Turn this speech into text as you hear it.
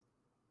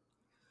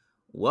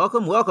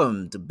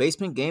Welcome to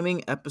Basement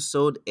Gaming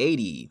episode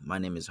 80. My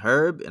name is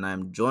Herb, and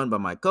I'm joined by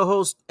my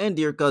co-host and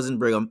dear cousin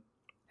Brigham.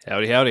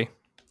 Howdy.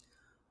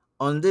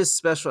 On this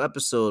special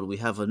episode, we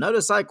have another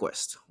side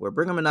quest where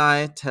Brigham and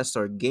I test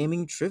our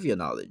gaming trivia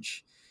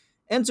knowledge.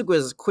 And to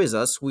quiz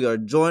us, we are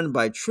joined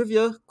by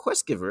trivia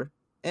quest giver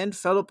and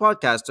fellow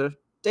podcaster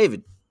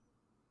David.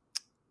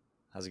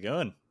 How's it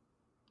going?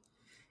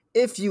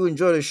 If you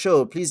enjoy the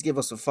show, please give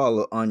us a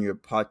follow on your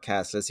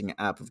podcast listening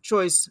app of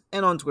choice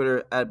and on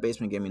Twitter at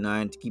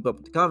BasementGaming9 to keep up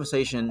with the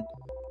conversation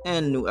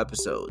and new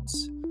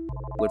episodes.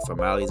 With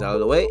formalities out of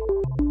the way,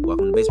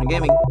 welcome to Basement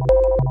Gaming.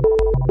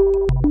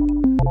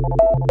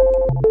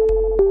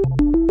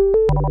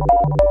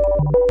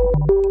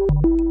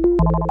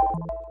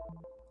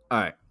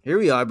 Alright, here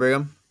we are,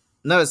 Brigham.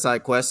 Another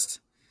side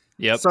quest.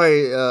 Yep.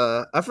 Sorry,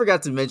 I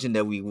forgot to mention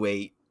that we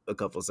wait a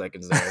couple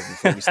seconds there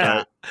before we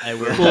start. I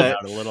weirded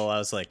out a little. I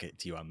was like,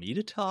 do you want me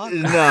to talk?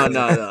 No.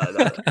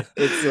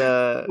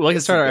 It's We like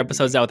to start our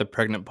episodes out with a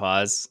pregnant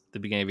pause at the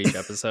beginning of each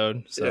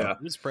episode. So Yeah.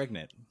 Who's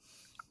pregnant?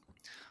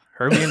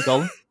 Herbie and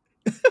Golden.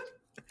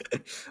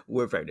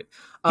 We're pregnant.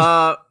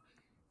 But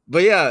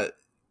yeah,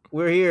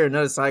 we're here,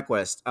 another side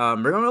quest.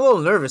 I'm a little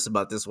nervous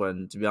about this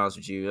one, to be honest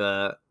with you.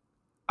 I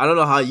don't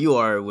know how you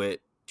are with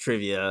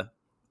trivia,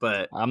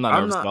 but I'm not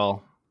nervous at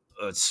all.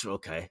 It's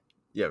okay.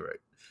 Yeah, right.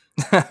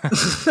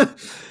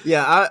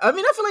 Yeah, I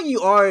mean, I feel like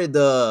you are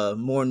the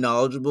more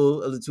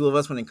knowledgeable of the two of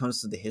us when it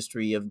comes to the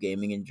history of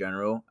gaming in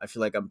general. I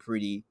feel like I'm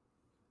pretty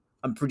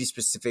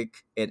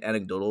specific and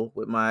anecdotal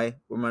with my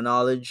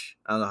knowledge.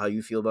 I don't know how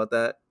you feel about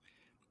that.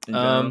 in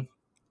general.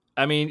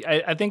 I mean,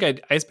 I think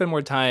I spend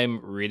more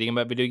time reading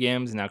about video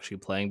games than actually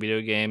playing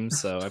video games,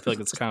 so I feel like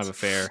it's kind of a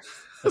fair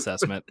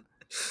assessment.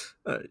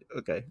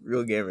 Okay,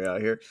 real gamer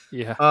out here.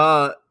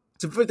 Yeah.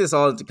 To put this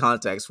all into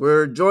context,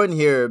 we're joined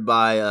here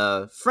by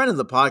a friend of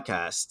the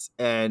podcast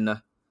and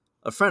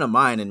a friend of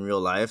mine in real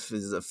life.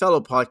 Is a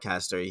fellow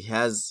podcaster. He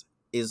has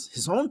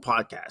his own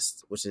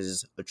podcast, which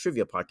is a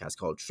trivia podcast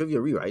called Trivia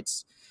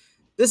Rewrites.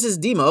 This is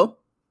Demo,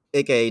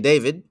 aka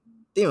David.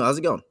 Demo, how's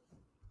it going?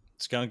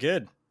 It's going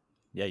good.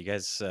 Yeah, you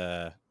guys.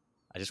 I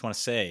just want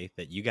to say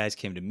that you guys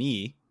came to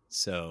me,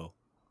 so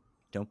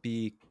don't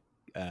be,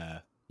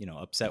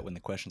 upset when the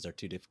questions are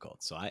too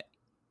difficult. So I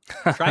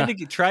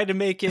tried to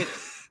make it.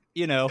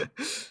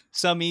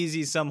 Some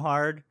easy, some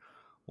hard.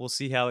 We'll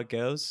see how it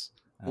goes.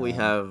 We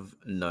have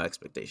no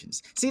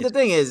expectations. See, the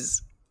thing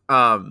is,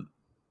 I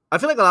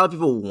feel like a lot of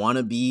people want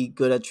to be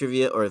good at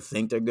trivia or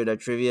think they're good at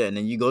trivia, and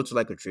then you go to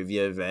like a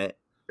trivia event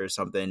or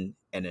something,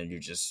 and then you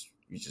just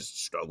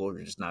struggle.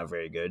 You're just not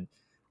very good.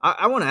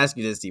 I want to ask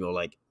you this, Timo.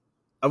 Like,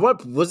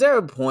 what was there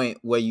a point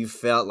where you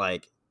felt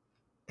like,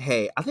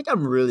 hey, I think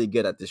I'm really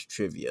good at this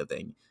trivia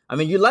thing? I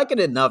mean, you like it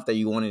enough that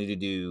you wanted to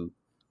do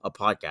a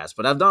podcast,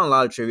 but I've done a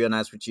lot of trivia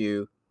nights with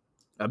you.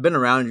 I've been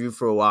around you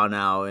for a while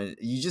now, and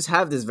you just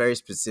have this very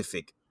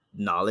specific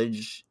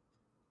knowledge,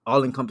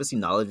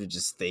 all-encompassing knowledge of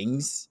just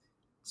things.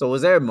 So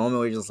was there a moment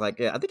where you're just like,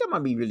 yeah, I think I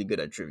might be really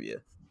good at trivia?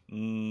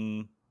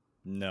 No,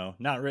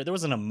 not really. There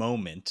wasn't a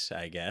moment,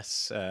 I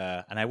guess.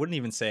 And I wouldn't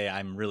even say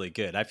I'm really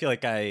good. I feel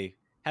like I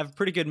have a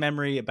pretty good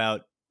memory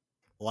about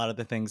a lot of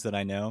the things that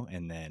I know.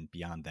 And then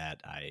beyond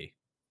that, I,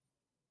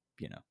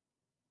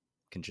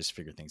 can just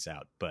figure things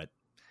out. But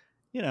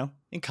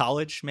in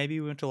college, maybe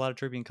we went to a lot of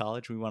trivia in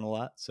college. We won a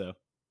lot. So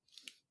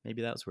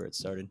maybe that was where it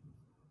started.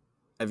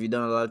 Have you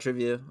done a lot of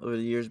trivia over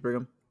the years,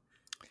 Brigham?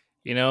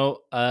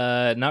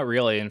 Not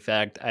really. In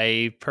fact,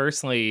 I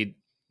personally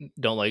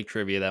don't like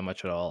trivia that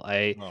much at all.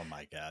 Oh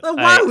my God. Well,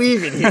 why are we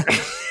even here?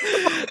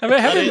 I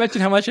haven't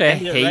mentioned how much I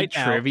hate right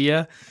now.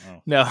 trivia.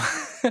 Oh. No,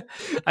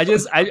 I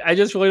just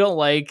really don't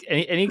like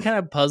any kind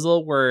of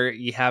puzzle where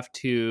you have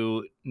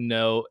to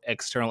know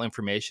external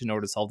information in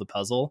order to solve the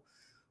puzzle.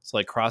 So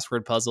like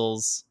crossword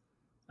puzzles,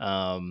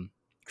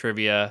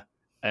 trivia,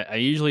 I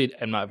usually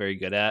am not very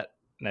good at,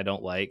 and I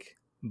don't like.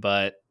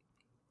 But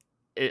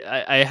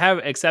I have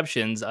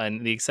exceptions,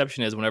 and the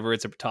exception is whenever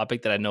it's a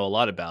topic that I know a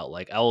lot about.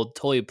 Like I will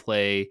totally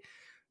play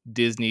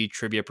Disney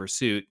Trivia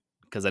Pursuit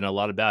because I know a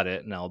lot about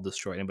it, and I'll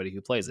destroy anybody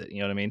who plays it. You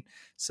know what I mean?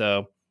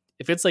 So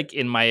if it's like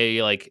in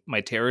my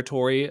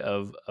territory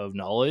of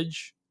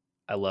knowledge,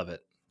 I love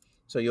it.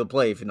 So you'll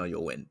play if you know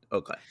you'll win.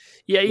 Okay.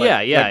 Yeah.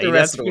 Like the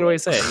rest That's of a the good way world.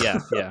 to say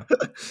it. Yeah.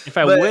 If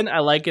I But- win, I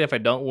like it. If I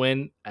don't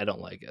win, I don't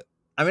like it.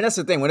 I mean, that's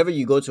the thing. Whenever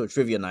you go to a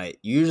trivia night,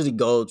 you usually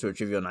go to a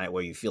trivia night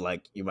where you feel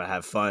like you might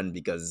have fun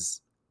because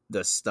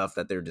the stuff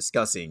that they're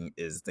discussing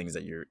is things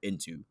that you're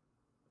into,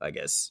 I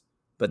guess.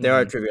 But there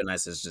are trivia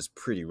nights that's just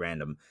pretty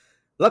random.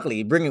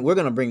 Luckily, we're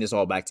going to bring this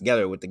all back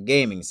together with the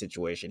gaming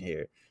situation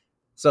here.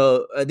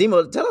 So,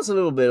 Demo, tell us a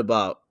little bit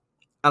about,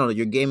 I don't know,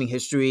 your gaming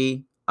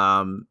history,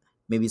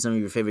 maybe some of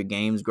your favorite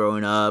games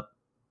growing up.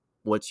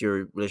 What's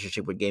your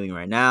relationship with gaming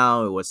right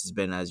now? Or what's it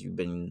been as you've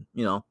been,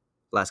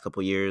 last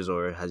couple of years,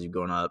 or has you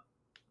grown up?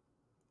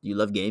 You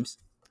love games?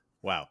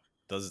 Wow.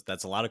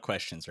 That's a lot of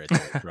questions right there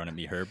thrown at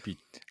me, Herb.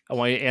 I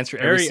want you to answer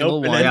every Very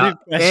single one. open-ended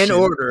In question.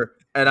 order.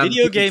 And I'm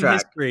Video keeping game track.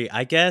 history.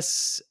 I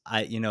guess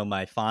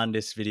my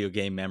fondest video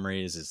game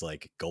memories is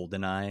like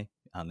GoldenEye.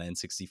 on the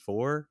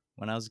N64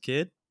 when I was a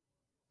kid.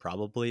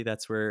 Probably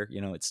that's where,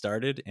 it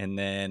started. And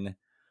then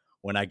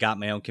when I got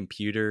my own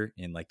computer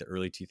in like the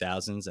early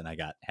 2000s and I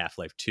got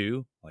Half-Life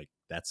 2, like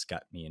that's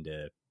got me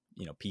into,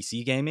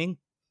 PC gaming.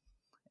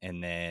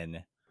 And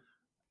then,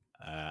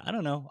 I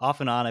don't know, off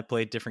and on, I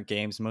played different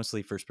games,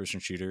 mostly first person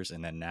shooters.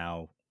 And then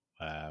now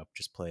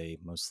just play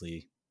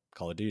mostly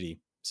Call of Duty.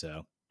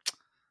 So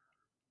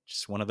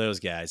just one of those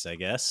guys, I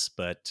guess.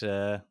 But,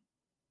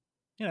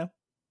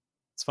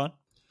 it's fun.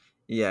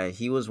 Yeah,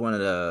 he was one of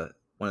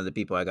the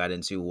people I got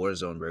into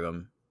Warzone,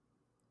 Brigham.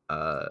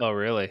 Oh,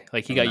 really?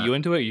 Like he got you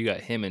into it, or you got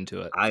him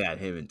into it? I got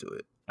him into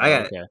it. Oh,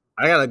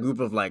 I got a group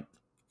of like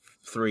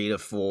 3 to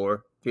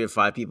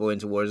 5 people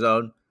into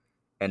Warzone,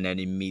 and then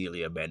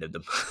immediately abandoned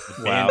them.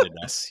 Abandoned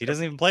us. He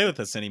doesn't even play with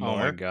us anymore. Oh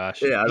my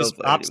gosh. Yeah, I He don't just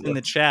play pops anymore. in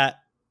the chat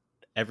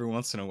every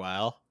once in a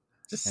while.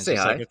 Just And say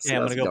just hi. like, okay,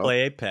 I'm gonna go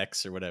play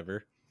Apex or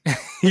whatever.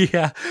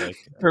 Yeah. Like,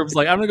 Herb's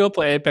like, I'm gonna go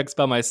play Apex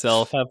by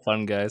myself. Have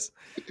fun, guys.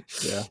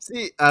 Yeah.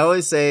 See, I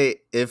always say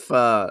if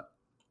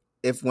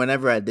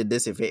whenever I did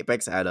this, if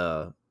Apex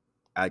had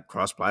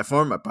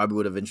cross-platform, I probably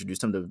would have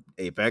introduced him to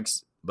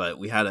Apex. But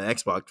we had an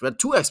Xbox. We had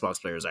 2 Xbox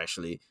players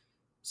actually,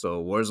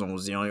 so Warzone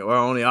was our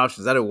only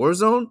option. Is that a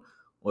Warzone?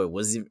 Or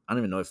was he? I don't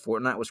even know if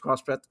Fortnite was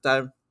cross-plat at the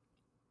time.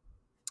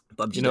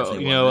 PUBG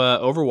definitely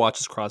wasn't. Overwatch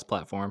is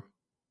cross-platform.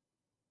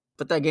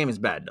 But that game is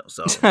bad though.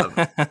 So I was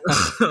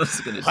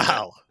gonna do that.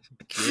 wow,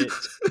 get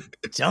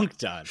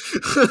dunked on.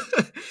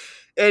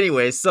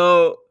 Anyway,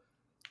 so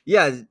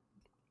yeah,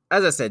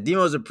 as I said,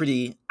 Demo's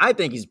I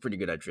think he's pretty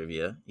good at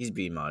trivia. He's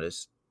being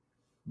modest.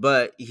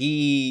 But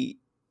he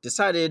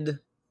decided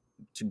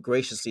to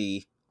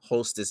graciously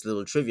host this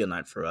little trivia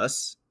night for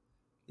us.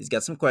 He's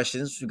got some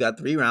questions. We got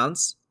 3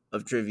 rounds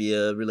of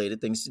trivia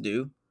related things to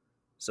do.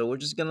 So we're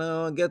just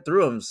gonna get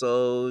through them.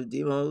 So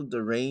Demo,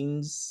 the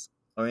reins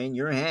are in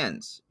your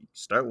hands. You can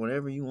start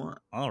whenever you want.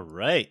 All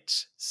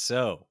right.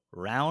 So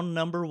round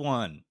number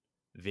 1,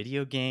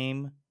 video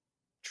game.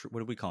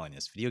 What are we calling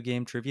this? Video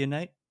game trivia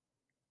night?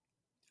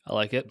 I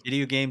like it.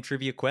 Video game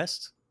trivia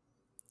quest?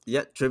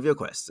 Yeah, trivia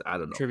quest. I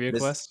don't know. Trivia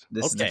quest?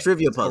 This is the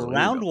trivia puzzle. So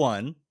round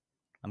 1,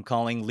 I'm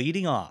calling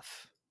leading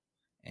off.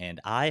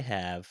 And I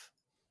have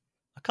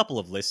a couple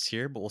of lists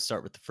here, but we'll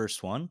start with the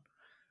first one.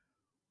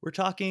 We're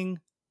talking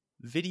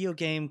video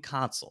game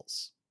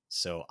consoles.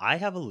 So I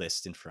have a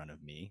list in front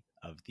of me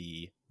of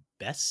the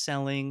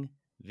best-selling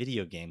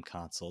video game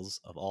consoles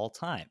of all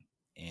time.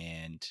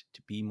 And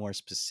to be more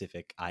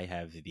specific, I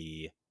have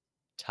the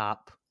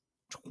top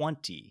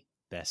 20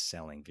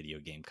 best-selling video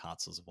game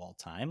consoles of all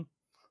time.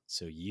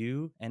 So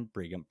you and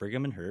Brigham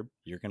and Herb,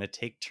 you're going to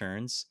take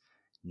turns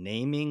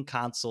naming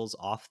consoles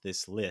off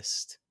this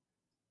list.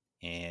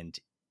 And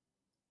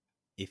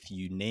if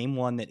you name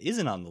one that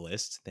isn't on the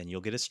list, then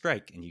you'll get a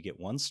strike, and you get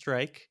 1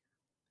 strike.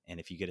 And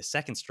if you get a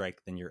second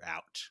strike, then you're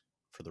out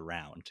for the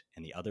round.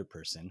 And the other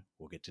person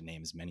will get to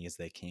name as many as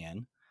they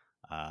can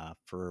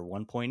for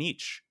 1 point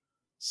each.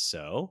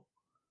 So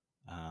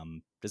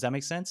does that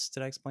make sense?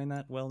 Did I explain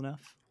that well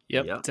enough?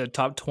 Yep. Yeah. It's a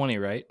top 20,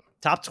 right?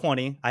 Top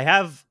 20. I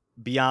have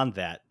beyond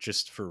that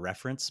just for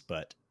reference,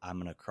 but I'm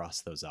going to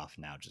cross those off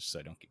now just so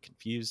I don't get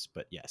confused.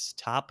 But yes,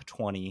 top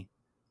 20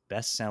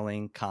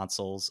 best-selling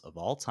consoles of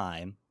all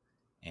time.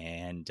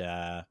 And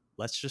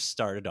let's just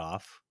start it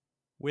off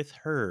with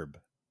Herb.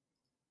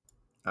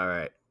 All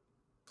right.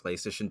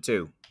 PlayStation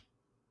 2.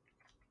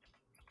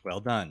 Well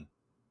done.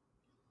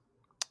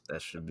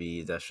 That should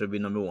be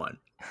number 1.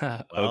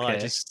 Well, Okay. I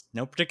just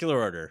no particular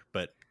order,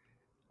 but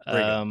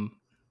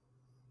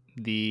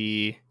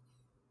The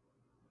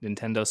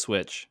Nintendo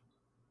Switch.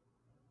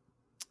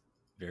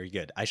 very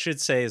good. I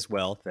should say as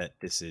well that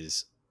this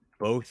is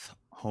both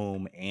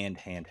home and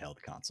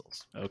handheld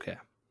consoles. Okay.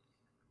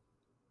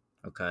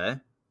 Okay.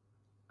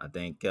 I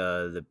think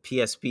the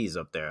PSP is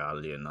up there,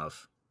 oddly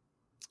enough.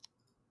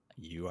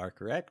 You are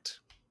correct.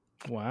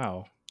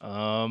 Wow.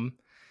 I'm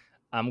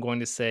going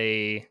to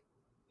say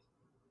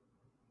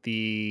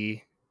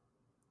the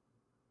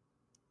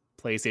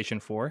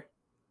PlayStation 4.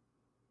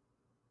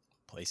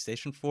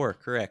 PlayStation 4,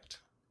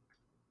 correct.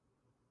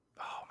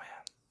 Oh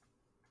man.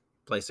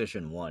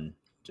 PlayStation 1.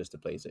 Just the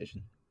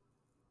PlayStation.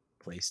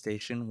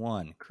 PlayStation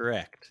 1,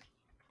 correct.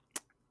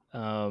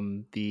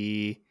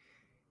 The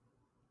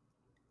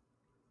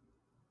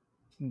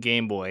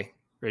Game Boy,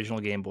 original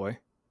Game Boy.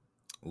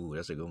 Ooh,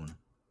 that's a good one.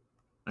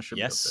 That should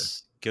be up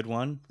Yes, good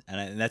one.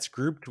 And that's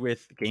grouped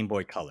with Game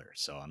Boy Color.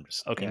 So I'm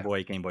just Okay.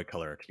 Game Boy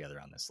Color are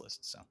together on this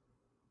list. So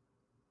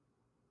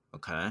there.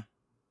 Okay.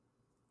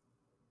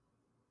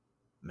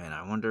 Man,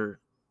 I wonder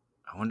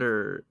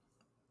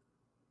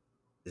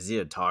is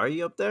the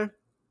Atari up there?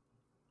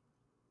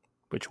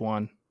 Which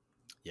one?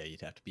 yeah,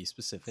 you'd have to be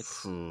specific.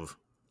 Phew.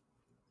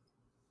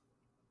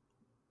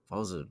 What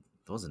was the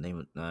name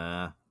of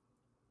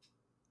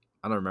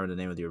I don't remember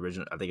the name of the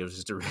original. I think it was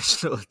just the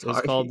original Atari. It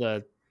was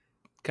called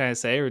can I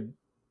say or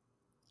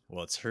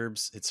Well, it's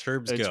Herb's it's go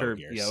Herb?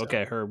 here. Yeah, so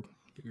okay, Herb.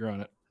 You're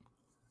on it.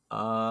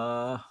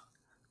 I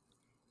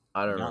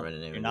don't remember the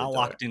name. You're of not the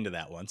locked into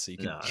that one, so you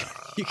can. No,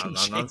 you can I'm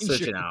change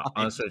switching your out.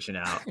 mind. I'm switching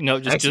out. No,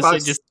 just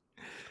Xbox, just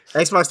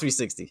Xbox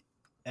 360.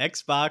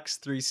 Xbox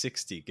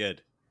 360.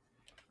 Good.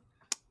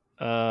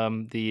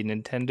 The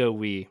Nintendo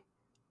Wii.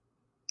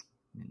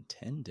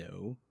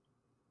 Nintendo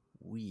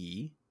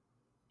Wii.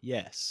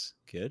 Yes.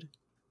 Good.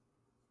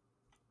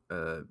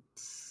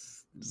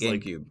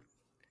 GameCube.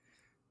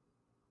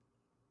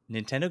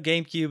 Nintendo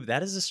GameCube.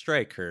 That is a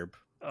strike, Herb.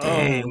 Oh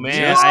Damn, man,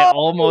 just- I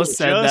almost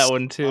said that Just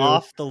one too.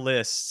 off the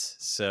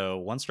list. So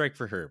 1 strike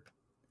for Herb.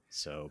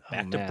 So Oh,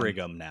 back to man.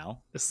 Brigham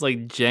now. It's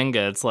like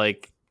Jenga. It's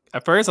like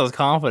at first I was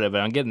confident,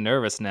 but I'm getting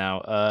nervous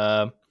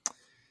now.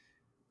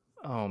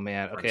 Oh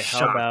man. I'm Okay, how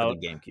shocked that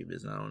about the GameCube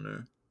is not on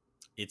there?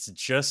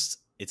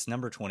 It's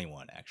number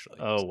 21 actually.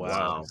 Oh, So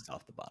wow. it's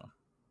off the bottom.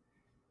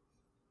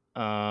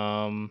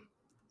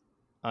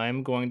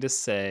 I'm going to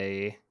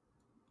say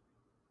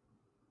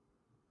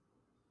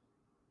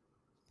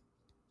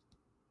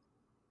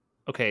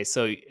okay,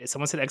 so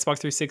someone said Xbox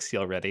 360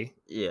 already.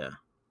 Yeah.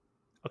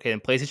 Okay, then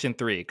PlayStation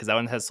 3, because that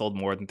one has sold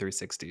more than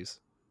 360s.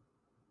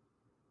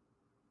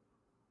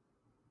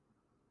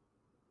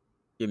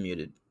 You're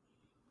muted.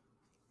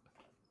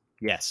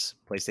 Yes,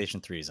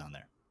 PlayStation 3 is on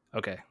there.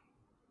 Okay.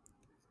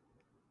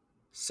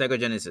 Sega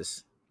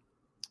Genesis.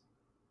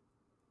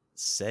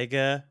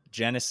 Sega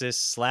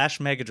Genesis /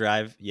 Mega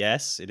Drive.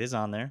 Yes, it is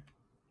on there.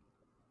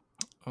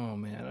 Oh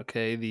man.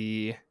 Okay.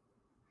 The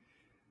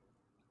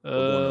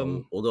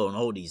We'll go on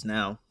oldies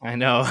now. I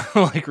know,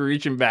 like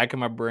reaching back in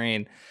my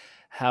brain.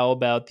 How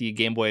about the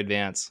Game Boy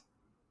Advance?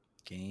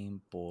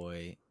 Game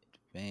Boy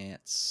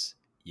Advance.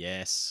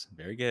 Yes,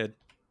 very good.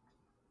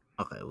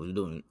 Okay, what are you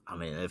doing? I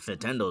mean, if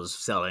Nintendo's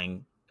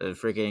selling a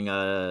freaking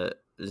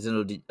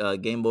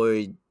Nintendo Game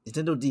Boy,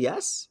 Nintendo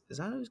DS, is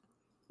that?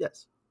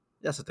 Yes,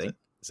 that's the thing.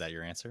 Is that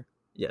your answer?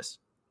 Yes.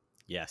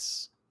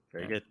 Yes,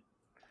 very good.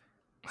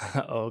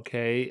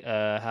 Okay.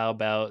 How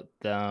about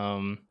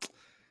the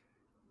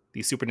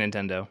Super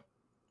Nintendo?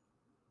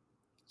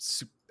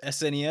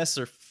 SNES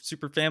or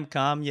Super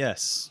Famicom?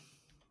 Yes.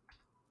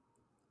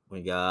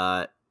 We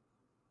got.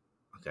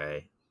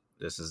 Okay,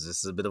 this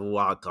is a bit of a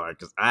wild card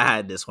because I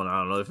had this one. I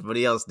don't know if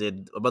everybody else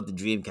did. About the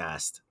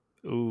Dreamcast.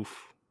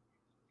 Oof.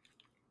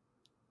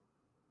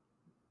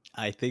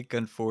 I think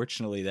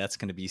unfortunately that's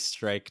going to be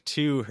strike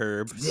 2,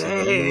 Herb. So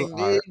Dang, you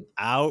are dude.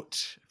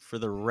 out for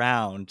the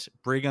round.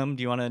 Brigham,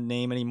 do you want to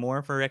name any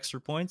more for extra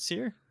points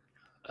here?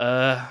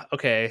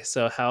 Okay.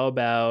 So how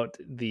about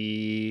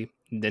the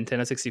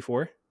Nintendo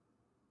 64?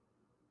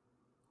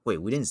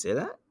 Wait, we didn't say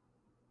that.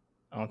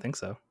 I don't think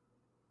so.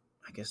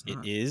 I guess It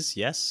not. is.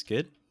 Yes,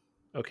 good.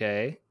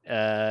 Okay.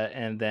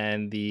 And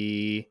then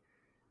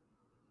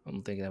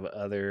I'm thinking of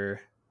other.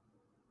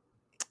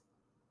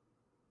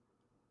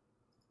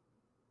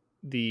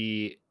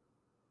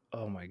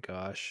 Oh my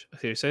gosh.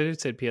 Okay, you said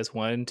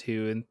PS1,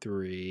 2, and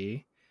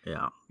 3.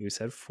 Yeah, You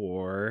said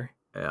 4.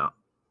 yeah.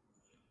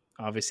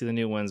 Obviously, the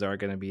new ones aren't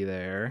going to be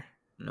there.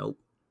 Nope.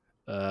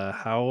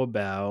 How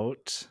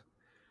about?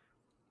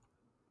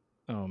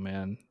 Oh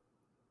man,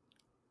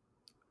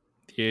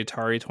 the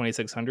Atari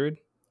 2600.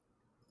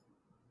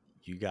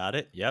 You got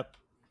it. Yep.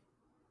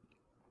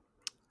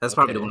 That's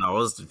probably the Okay. one I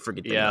was freaking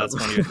thinking Yeah, of.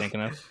 that's one you're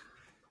thinking of.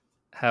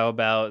 How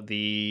about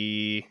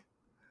the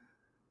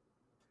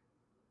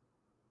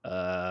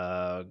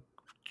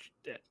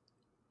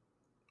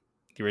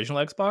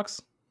original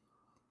Xbox?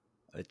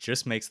 It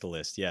just makes the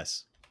list.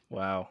 Yes.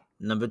 Wow.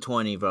 Number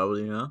 20,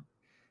 probably, you know?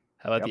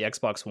 How about the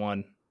Xbox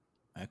One?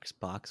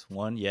 Xbox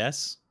One.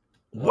 Yes.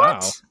 Wow.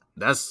 What?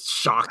 That's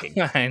shocking.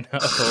 I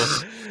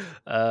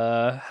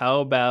know.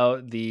 How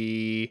about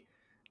the?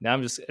 Now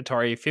I'm just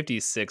Atari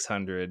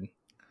 5600.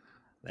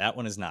 That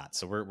one is not.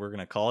 So we're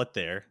gonna call it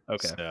there.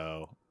 Okay.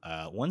 So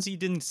ones you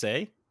didn't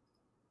say.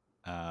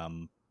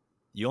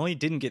 You only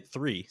didn't get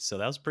 3, so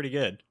that was pretty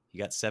good.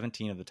 You got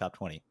 17 of the top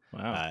 20.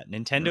 Wow.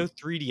 Nintendo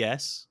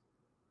 3DS.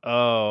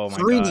 Oh my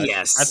 3DS.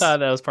 gosh. I thought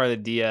that was part of the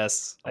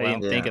DS. I Well,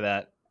 didn't think yeah. of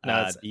that. No,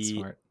 that's The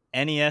smart.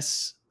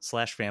 NES /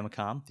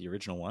 Famicom, the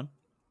original one.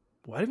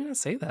 Why did we not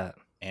say that?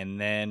 And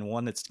then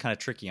one that's kind of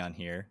tricky on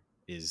here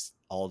is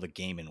all the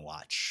Game &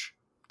 Watch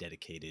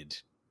dedicated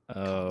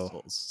Oh,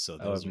 consoles. So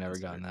I've those are never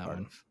considered gotten that part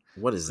one. of-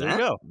 What is There you that?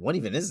 go. What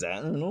even is that?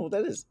 I don't know what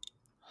that is.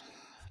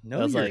 Know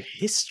That's your like-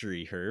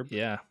 history, Herb.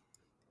 Yeah.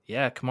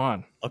 Yeah, come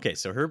on. Okay,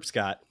 so Herb's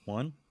got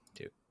 1,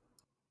 2. I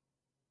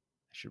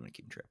should have been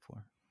keeping track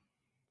for.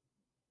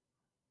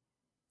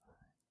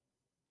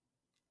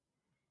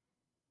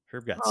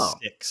 Herb got Oh.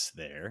 6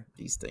 there.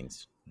 These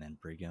things. And then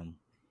Brigham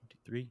 1, 2,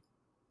 3,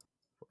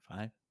 4,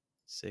 5,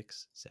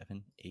 6,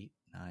 7, 8,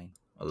 9,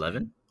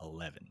 11?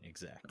 11.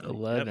 Exactly.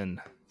 11.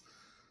 Yep.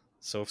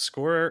 So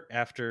score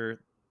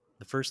after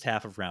the first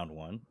half of round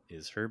 1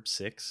 is Herb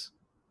 6,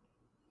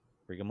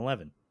 Brigham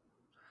 11.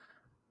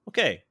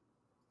 Okay.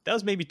 That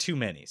was maybe too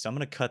many. So I'm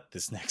going to cut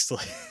this next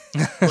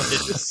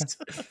list.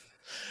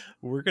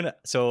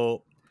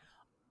 So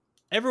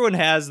everyone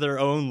has their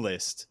own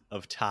list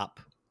of top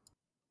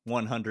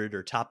 100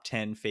 or top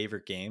 10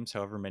 favorite games,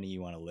 however many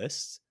you want to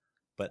list.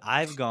 But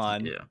I've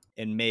gone Yeah.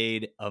 and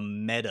made a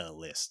meta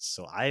list.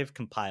 So I've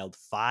compiled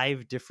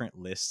 5 different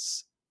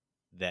lists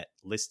that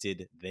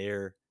listed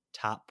their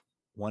top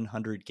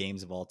 100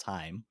 games of all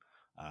time.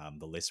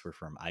 The lists were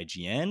from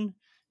IGN,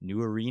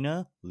 New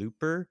Arena,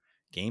 Looper,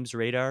 Games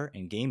Radar,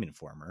 and Game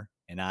Informer.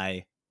 And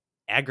I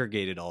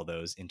aggregated all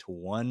those into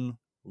one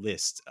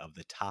list of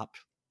the top,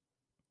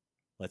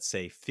 let's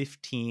say,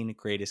 15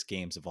 greatest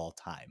games of all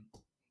time.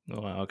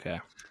 Oh, okay.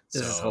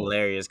 This is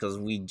hilarious because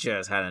we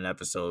just had an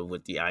episode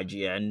with the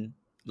IGN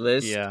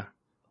list. Yeah.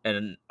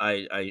 And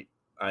I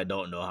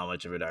don't know how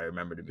much of it I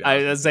remember, to be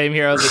honest. The same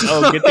here. I was like,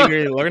 oh, good thing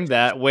we learned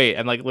that. Wait,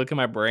 I'm like, look at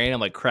my brain. I'm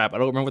like, crap, I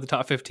don't remember what the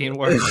top 15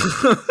 were.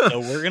 So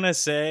we're going to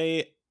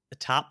say the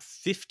top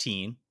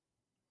 15.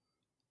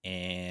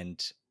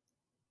 And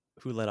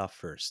who led off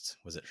first?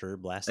 Was it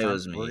Herb last time? It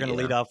was me. We're going to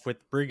lead off with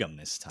Brigham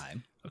this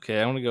time.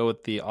 Okay, I'm going to go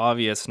with the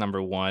obvious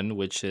number one,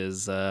 which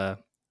is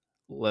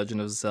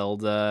Legend of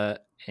Zelda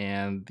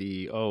and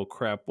the, oh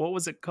crap, what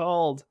was it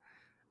called?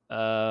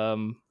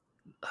 You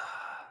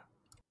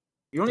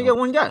only get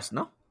one guess,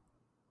 no?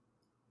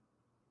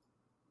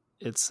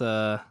 It's You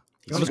I'm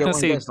only just get gonna one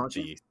say guess, don't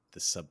you? The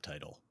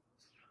subtitle.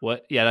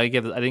 what? Yeah, I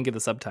didn't get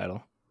the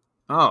subtitle.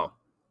 Oh,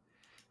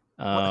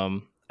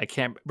 I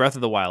can't. Breath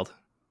of the Wild.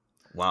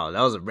 wow,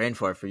 that was a brain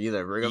fart for you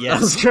there, Brigham. Yes.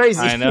 That was crazy.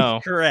 I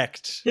know.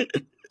 Correct.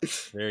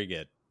 Very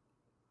good.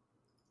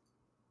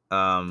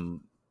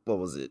 What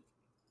was it?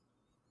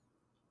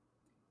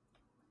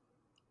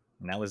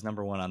 And that was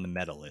number one on the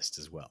meta list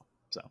as well.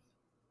 So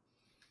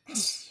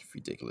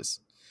Ridiculous.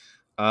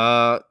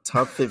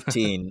 Top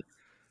 15.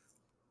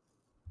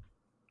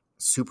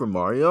 Super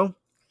Mario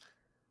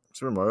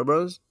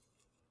Bros.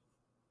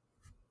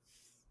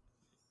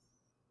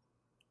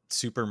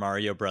 Super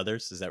Mario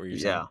Brothers, is that what you're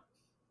saying?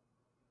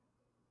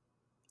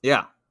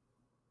 Yeah.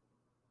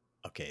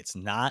 Okay, it's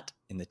not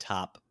in the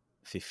top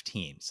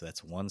 15, so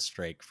that's one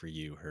strike for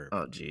you, Herb.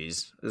 Oh,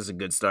 geez, this is a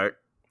good start.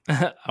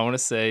 I want to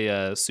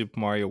say Super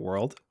Mario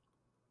World.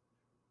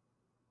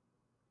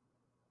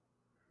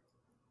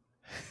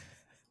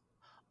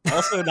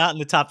 Also not in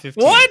the top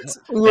 15. What?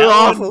 We're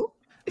awful.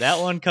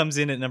 That one comes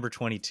in at number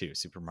 22,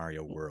 Super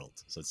Mario World.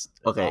 So it's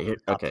Okay, off the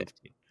top okay.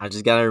 15. I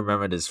just gotta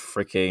remember this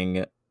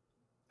freaking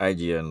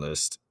IGN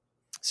list.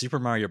 Super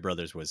Mario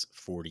Brothers was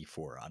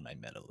 44 on my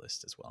meta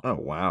list as well. Oh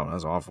wow,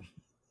 that's awful.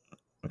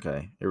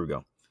 Okay, here we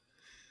go.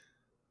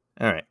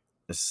 All right,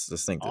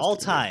 let's think. All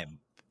time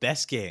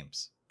best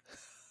games.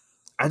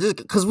 I just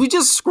because we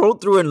just scrolled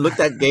through and looked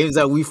at games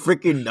that we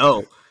freaking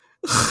know.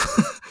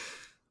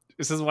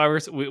 This is why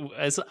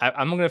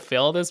I'm gonna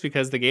fail this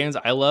because the games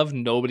I love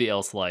nobody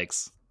else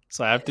likes.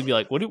 So I have to be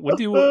like, what do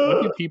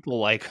people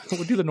like?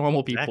 What do the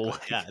normal people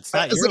like? Yeah, it's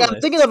not It's your like list.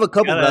 I'm thinking of a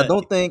couple, but I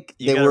don't think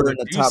You they gotta were in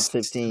the top reduce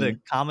 15. The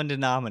common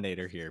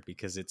denominator here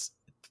because it's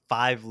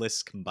 5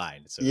 lists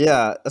combined. So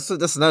Yeah,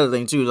 that's another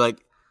thing too.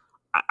 Like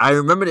I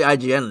remember the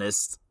IGN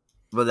list,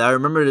 but I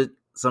remember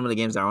some of the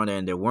games that were on there,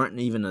 and they weren't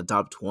even in the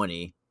top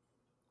 20.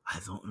 I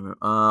don't remember.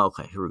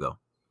 Okay, here we go.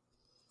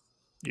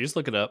 You just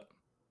look it up.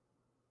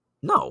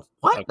 No,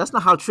 what? Okay. That's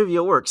not how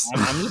trivia works.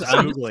 I'm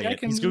Googling it.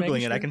 He's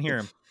Googling it. I can hear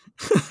him.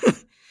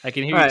 I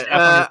can hear All you right, tap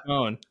on your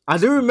phone. I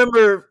do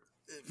remember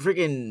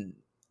freaking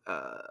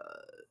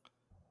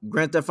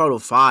Grand Theft Auto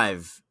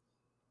 5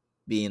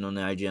 being on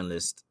the IGN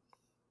list.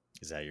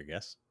 Is that your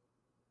guess?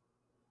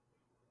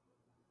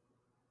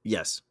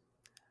 Yes.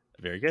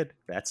 Very good.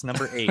 That's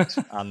number 8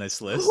 on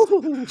this list.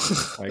 Oh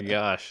my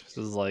gosh, this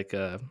is like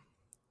Who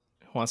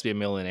Wants to Be a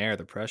Millionaire?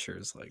 The pressure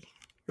is like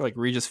you're like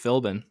Regis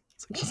Philbin.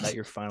 It's like, is that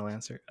your final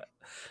answer?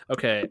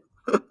 Okay,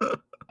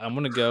 I'm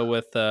gonna go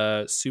with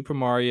Super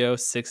Mario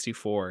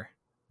 64.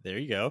 There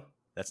you go.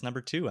 That's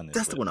number 2 on this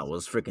That's list. the one I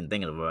was freaking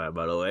thinking about,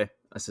 by the way.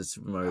 I said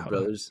Super Mario Wow.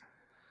 Brothers.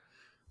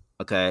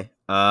 Okay.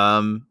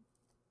 So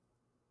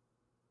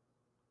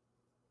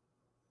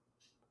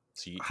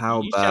you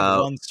How each have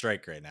about- one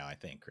strike right now, I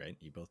think, right?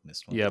 You both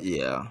missed one. Yep.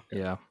 Yeah.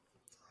 Yeah.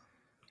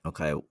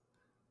 Okay.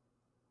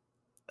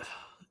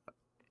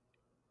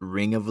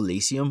 Ring of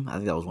Elysium. I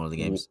think that was one of the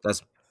games.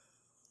 That's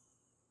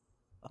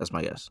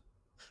my guess.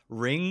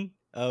 Ring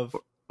of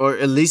Or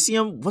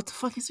Elysium. What the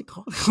fuck is it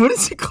called? What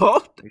is it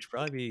called? we should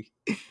probably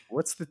be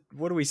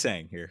what are we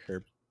saying here,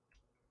 Herb?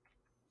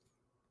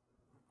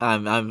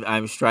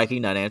 I'm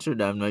striking that answer.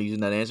 I'm not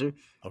using that answer.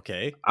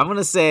 Okay. I'm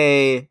gonna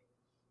say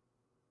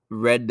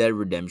Red Dead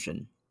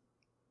Redemption.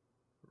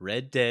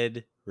 Red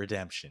Dead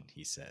Redemption,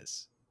 he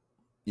says.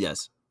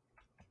 Yes.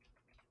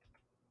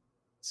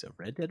 So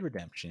Red Dead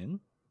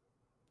Redemption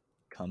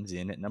comes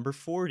in at number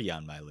 40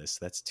 on my list.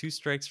 That's 2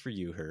 strikes for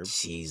you, Herb.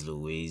 Jeez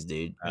Louise,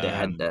 dude. They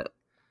had that.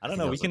 I don't I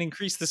know. think We was can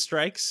increase the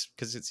strikes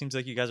because it seems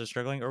like you guys are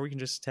struggling, or we can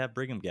just have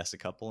Brigham guess a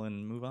couple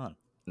and move on.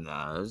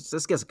 Nah,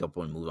 let's guess a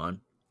couple and move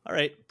on. All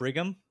right,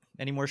 Brigham,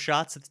 any more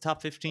shots at the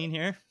top 15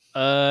 here?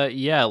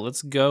 Yeah,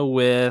 let's go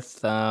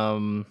with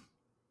I'm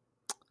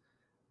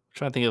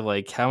trying to think of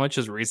like how much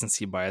is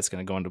recency bias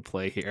going to go into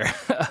play here.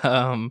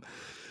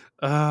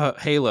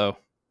 Halo,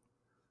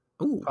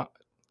 Ooh.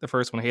 the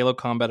first one, Halo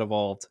Combat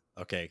Evolved.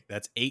 Okay,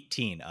 that's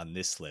 18 on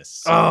this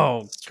list.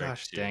 Oh strike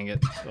gosh, 2. dang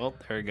it! Well,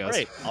 there it All goes.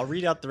 right, I'll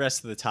read out the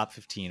rest of the top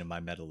 15 of my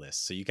meta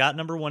list. So you got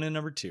number 1 and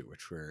number 2,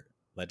 which were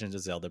Legend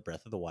of Zelda: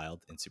 Breath of the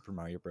Wild and Super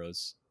Mario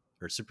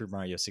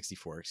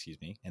 64,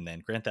 excuse me, and then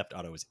Grand Theft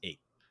Auto was 8.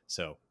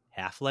 So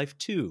Half-Life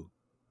 2,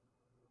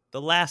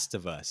 The Last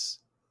of Us,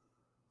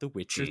 The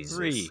Witcher Jesus,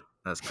 3,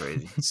 that's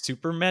crazy.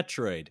 Super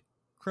Metroid,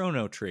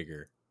 Chrono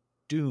Trigger,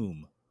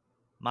 Doom,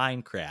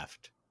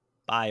 Minecraft,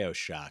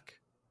 BioShock,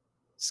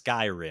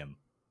 Skyrim,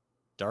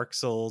 Dark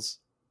Souls,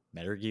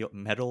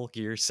 Metal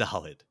Gear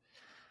Solid.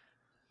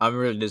 I'm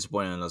really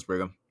disappointed in us,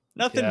 Brigham.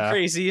 Nothing Yeah.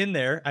 crazy in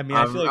there. I mean,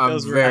 I feel like I'm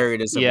those were very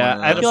disappointed. Yeah,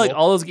 in I us. feel like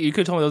all those you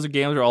could tell me those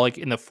games are all like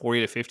in the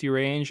 40 to 50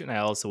 range, and I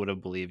also would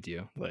have believed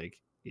you. Like,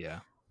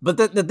 yeah. But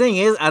the thing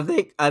is, I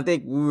think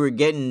we were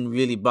getting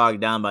really bogged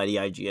down by the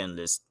IGN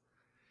list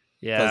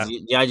Yeah. because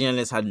the IGN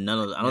list had none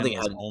of. I don't think it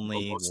was had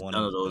only almost one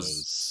none of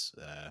those.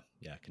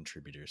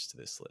 contributors to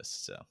this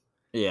list. So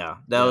Yeah,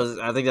 that Yeah. was.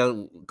 I think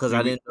that because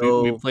I didn't we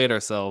know. played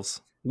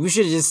ourselves. We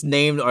should have just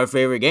named our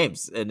favorite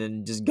games and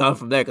then just gone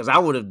from there. Because I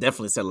would have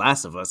definitely said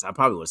Last of Us. I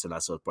probably would have said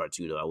Last of Us Part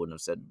 2, though. I wouldn't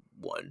have said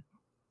 1.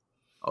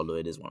 Although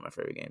it is one of my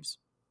favorite games.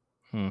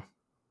 Yeah.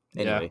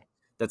 Anyway,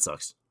 that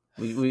sucks.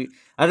 I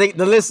think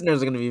the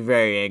listeners are going to be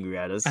very angry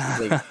at us.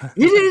 Like,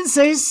 you didn't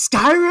say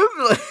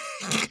Skyrim?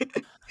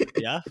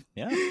 yeah.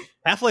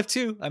 Half-Life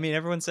 2. I mean,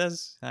 everyone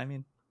says. Yeah,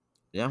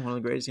 one of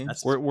the greatest games.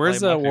 That's Where's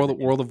probably my favorite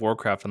game. World of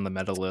Warcraft on the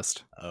meta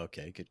list?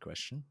 Okay, good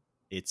question.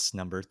 It's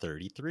number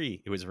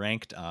 33. It was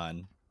ranked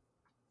on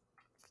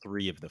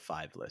 3 of the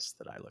 5 lists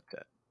that I looked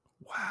at.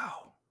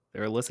 Wow.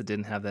 There are lists that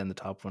didn't have that in the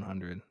top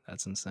 100.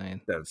 That's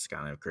insane. That's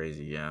kind of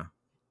crazy, yeah.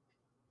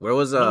 Where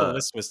was One of the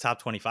list was top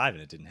 25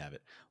 and it didn't have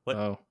it. What?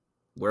 Oh.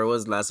 Where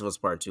was Last of Us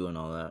Part 2 and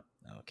all that?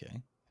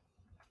 Okay.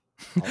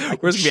 We're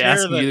going to be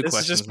asking you the this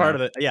questions. is just part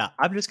of it. Yeah,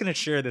 I'm just going to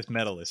share this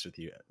meta list with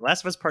you.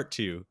 Last of Us Part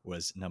 2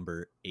 was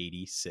number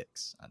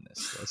 86 on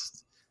this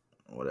list.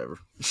 Whatever.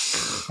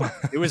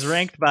 It was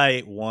ranked by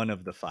 1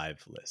 of the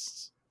 5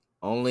 lists.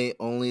 Only the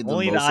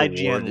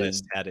IGN awarded,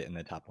 list had it in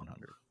the top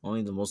 100.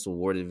 Only the most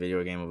awarded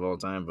video game of all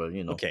time, but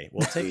you know. Okay,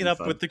 we'll take it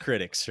up with the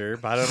critics, sir.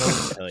 But I don't know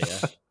what to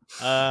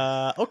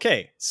tell you.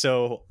 Okay,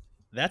 so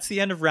that's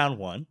the end of round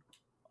 1,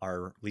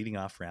 our leading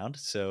off round.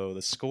 So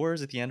the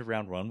scores at the end of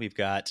round 1, we've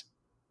got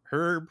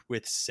Herb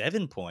with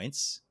 7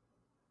 points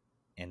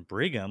and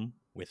Brigham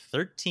with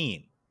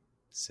 13.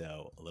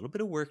 So a little bit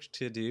of work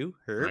to do,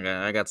 Herb.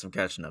 I got some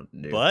catching up to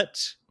do.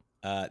 But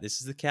this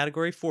is the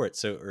category for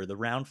it, or the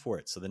round for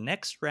it. So the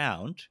next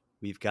round,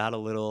 we've got a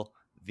little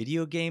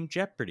video game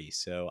Jeopardy.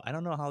 So I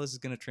don't know how this is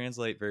going to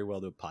translate very well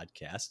to a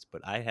podcast,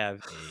 but I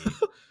have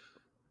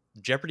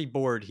a Jeopardy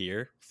board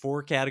here.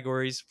 4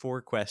 categories,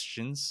 4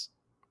 questions.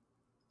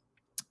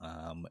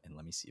 And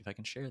let me see if I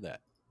can share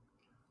that.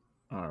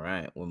 All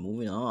right, we're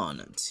moving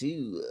on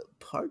to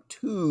part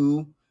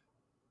 2.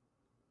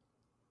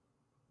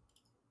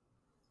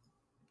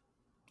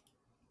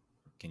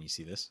 Can you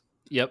see this?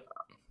 Yep.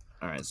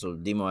 All right, so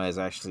Demo has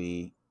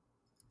actually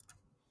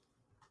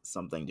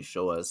something to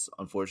show us.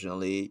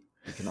 Unfortunately,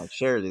 we cannot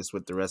share this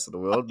with the rest of the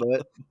world,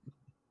 but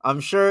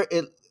I'm sure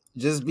it.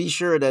 Just be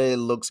sure that it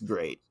looks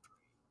great.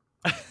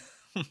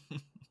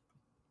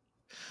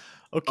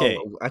 Okay.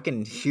 Oh, I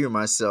can hear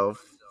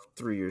myself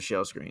through your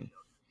shell screen.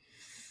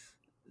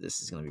 This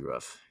is gonna be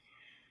rough.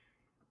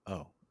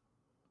 Oh,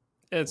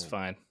 It's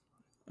fine.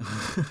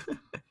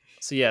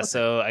 So yeah,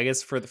 so I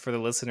guess for the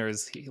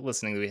listeners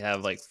listening, we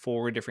have like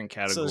 4 different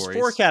categories. So there's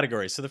 4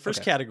 categories. So the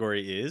first Okay.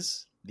 category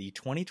is the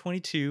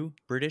 2022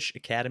 British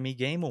Academy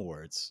Game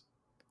Awards.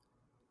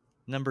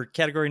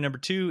 Category number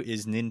 2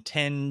 is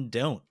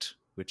Nintendo,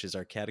 which is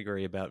our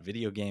category about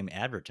video game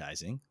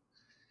advertising.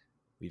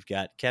 We've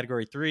got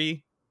category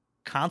 3,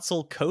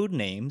 console code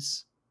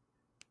names,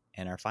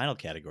 and our final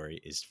category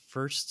is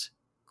first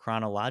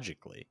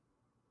chronologically.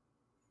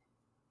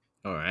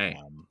 All right.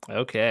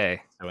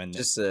 Okay. So in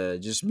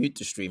Just mute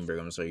the stream,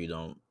 Brigham, so you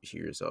don't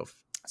hear yourself.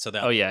 so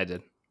that Oh yeah, I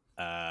did.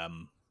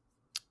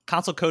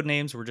 Console code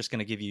names, we're just going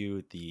to give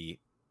you the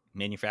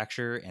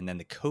manufacturer and then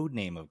the code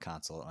name of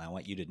console, and I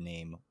want you to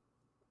name,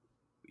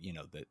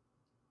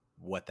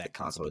 what that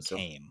console console itself?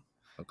 became.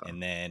 Okay.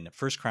 And then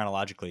first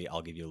chronologically,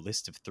 I'll give you a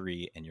list of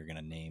 3, and you're going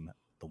to name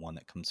the one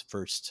that comes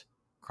first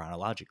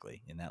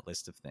chronologically in that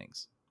list of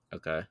things.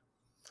 Okay.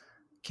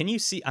 Can you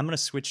see? I'm going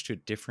to switch to a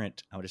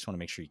different. I just want to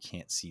make sure you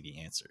can't see the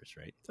answers,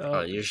 right?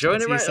 Oh, you're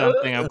showing I it see right.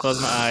 something. I'm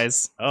closing my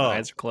eyes. My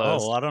eyes are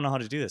closed. Oh, well, I don't know how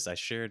to do this. I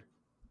shared.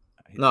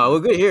 No, we're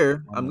good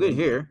here. I'm good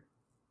here.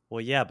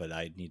 Well, yeah, but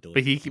I need to.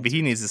 But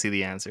he needs to see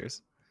the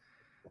answers.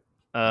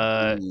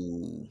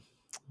 Ooh.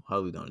 How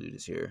are we gonna do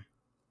this here?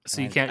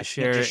 So you can't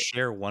share just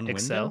share one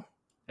Excel. window.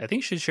 I think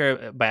you should share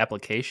it by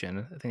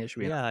application. I think it should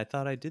be. Yeah, I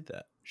thought I did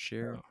that.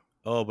 Share.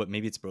 Oh, but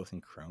maybe it's both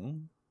in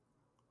Chrome.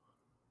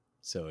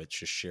 So it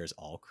just shares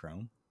all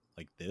Chrome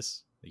like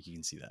this. Like you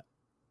can see that.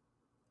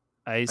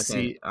 I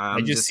see. I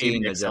I'm just see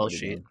seeing the the Excel Jeopardy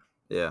sheet. game.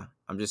 Yeah,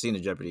 I'm just seeing the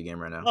Jeopardy game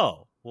right now.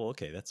 Oh, well,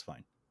 okay, that's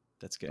fine.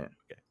 That's good. Yeah.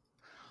 Okay.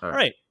 All All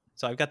right.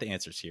 So I've got the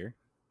answers here.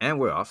 And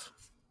we're off.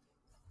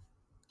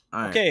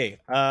 All right. Okay.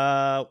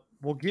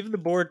 We'll give the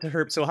board to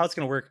Herb. So how it's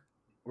going to work,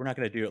 we're not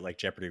going to do it like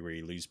Jeopardy where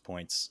you lose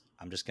points.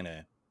 I'm just going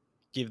to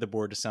give the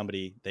board to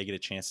somebody. They get a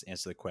chance to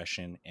answer the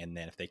question. And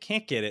then if they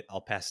can't get it,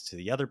 I'll pass it to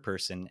the other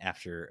person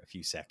after a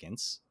few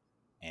seconds.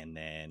 and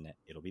then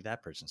it'll be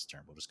that person's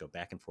turn. We'll just go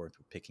back and forth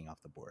with picking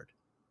off the board.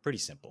 Pretty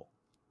simple.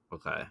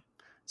 Okay.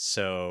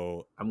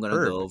 So I'm gonna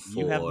Herb, go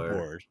you have the for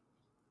board.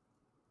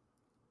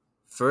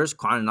 first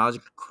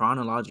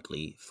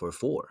chronologically for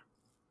 4.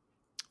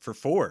 For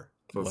 4.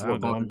 For Wow, 4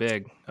 going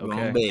big. Going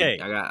Okay. big. Okay.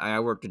 I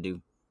got work to do.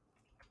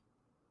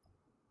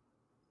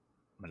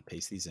 I'm going to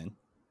paste these in.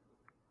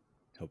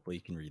 Hopefully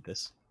you can read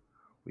this.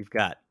 We've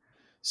got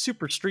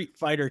Super Street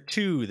Fighter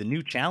 2, the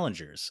new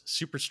challengers,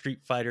 Super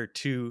Street Fighter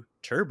 2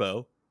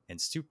 Turbo, and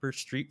Super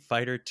Street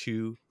Fighter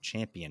 2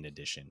 Champion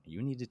Edition.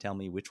 You need to tell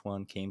me which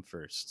one came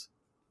first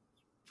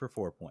for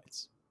 4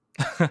 points.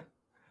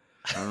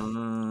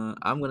 I'm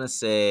gonna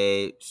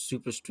say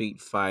Super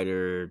Street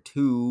Fighter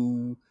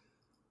 2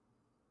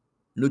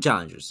 New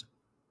Challengers.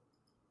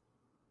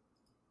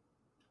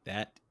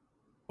 That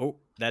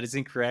is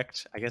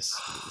incorrect. I guess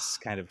it's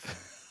kind of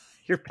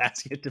you're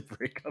passing it to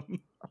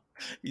Brigham.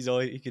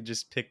 He could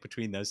just pick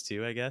between those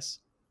two, I guess.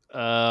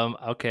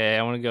 Okay,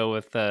 I want to go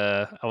with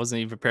I wasn't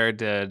even prepared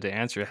to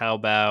answer. How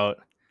about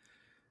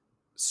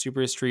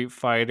Super Street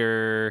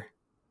Fighter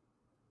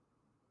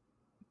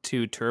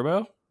 2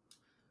 Turbo?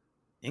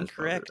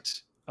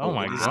 Incorrect. Oh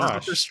my It is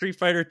gosh. Super Street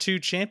Fighter 2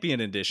 Champion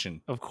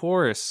Edition. Of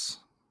course.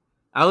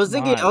 I was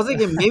thinking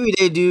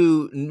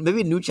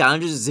maybe New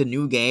Challengers is a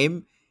new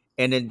game,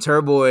 and then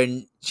Turbo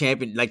and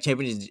Champion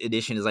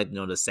Edition is like the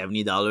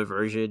 $70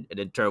 version, and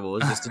then Turbo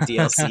is just a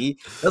DLC.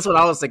 That's what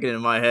I was thinking in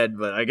my head,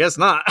 but I guess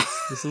not.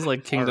 This is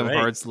like Kingdom All right.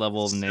 Hearts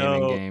level of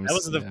naming games.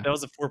 That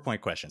was a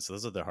 4-point question, so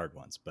those are the hard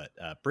ones. But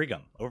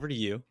Brigham, over to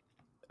you.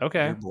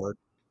 Okay. Your board.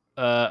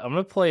 I'm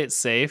gonna play it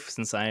safe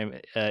since I'm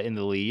in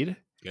the lead,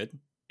 Good.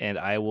 and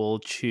I will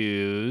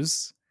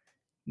choose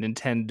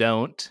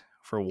Nintendo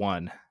for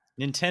 1.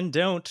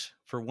 Nintendo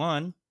for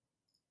 1.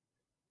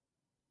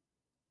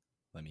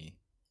 Let me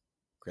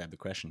grab the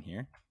question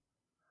here.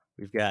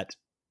 We've got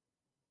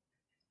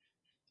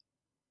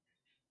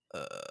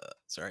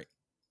sorry.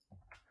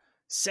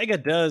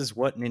 Sega Does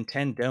What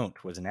Nintendo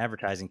Don't was an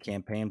advertising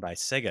campaign by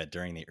Sega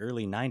during the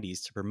early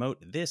 90s to promote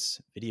this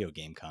video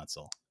game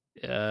console.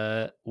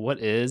 What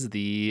is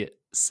the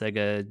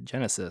Sega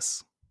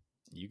Genesis?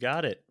 You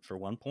got it for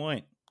 1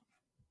 point.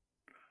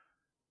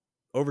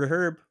 Over to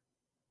Herb.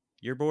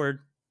 Your board.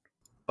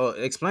 Oh,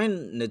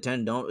 explain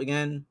Nintendo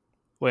again.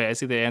 Wait, I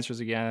see the answers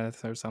again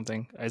or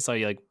something. I saw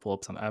you like pull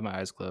up something. I have my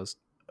eyes closed.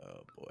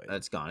 Oh boy.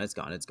 It's gone.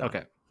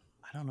 Okay.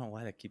 I don't know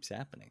why that keeps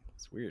happening.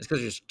 It's weird. It's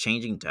because you're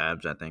changing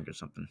tabs, I think, or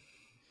something.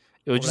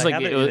 It was Well, just I like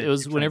have it it in was, a it was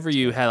different whenever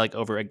you tab. had like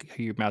over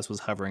your mouse was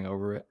hovering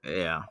over it.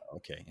 Yeah.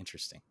 Okay,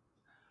 interesting.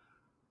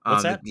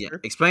 What's that? Yeah.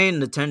 Herb?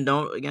 Explain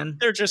Nintendo again.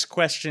 They're just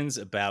questions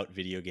about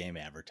video game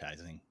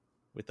advertising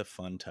with a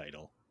fun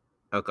title.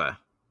 Okay.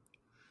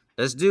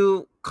 Let's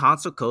do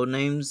console code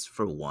names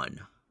for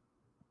 1.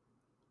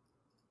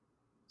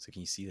 So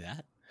can you see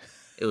that?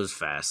 It was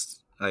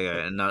fast.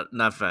 Like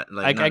not fast.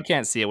 Like I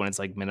can't see it when it's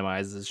like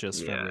minimized. It's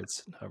just Yeah. whenever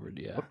it's hovered.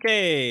 Yeah.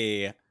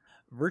 Okay.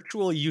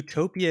 Virtual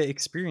Utopia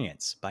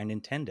Experience by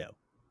Nintendo.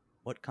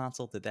 What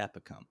console did that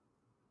become?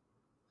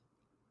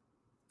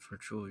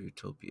 Virtual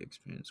Utopia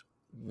Experience.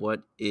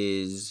 What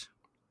is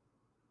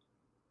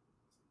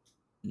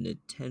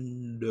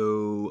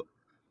Nintendo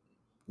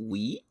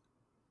Wii?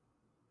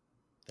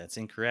 That's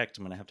incorrect.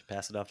 I'm going to have to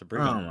pass it off to Oh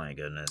Brigham. my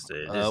goodness,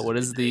 dude. What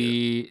is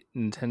the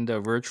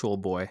Nintendo Virtual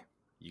Boy?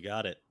 You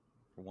got it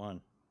for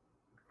 1.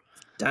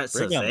 That's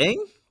Brigham? a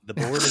thing? The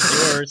board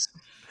is yours.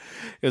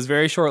 It was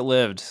very short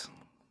lived.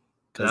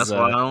 That's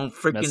why I don't Mess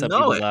freaking up know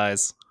people's it.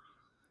 eyes.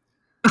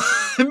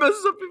 It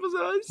messes up people's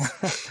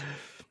eyes.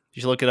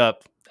 You should look it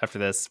up after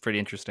this. It's pretty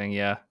interesting.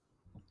 Yeah.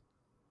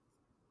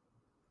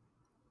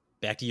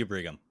 Back to you,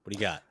 Brigham. What do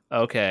you got?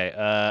 Okay.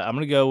 I'm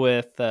gonna go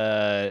with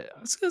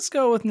let's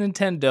go with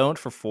Nintendo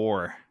for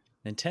 4.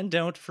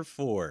 Nintendo for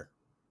 4.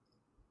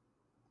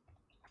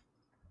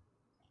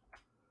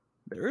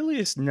 The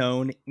earliest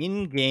known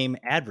in-game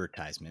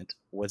advertisement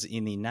was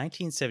in the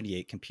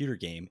 1978 computer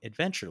game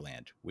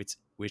Adventureland,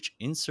 which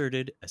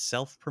inserted a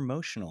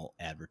self-promotional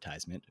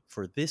advertisement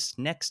for this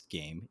next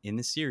game in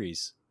the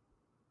series.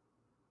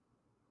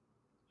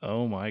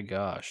 Oh my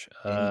gosh.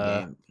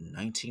 In-game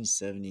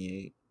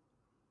 1978.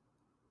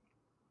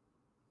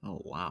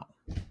 Oh wow.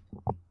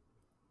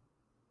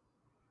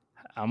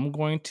 I'm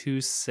going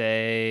to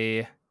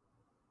say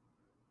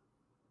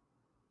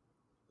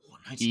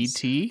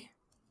E.T.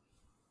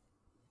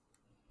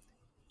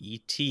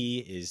 E.T.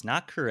 is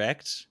not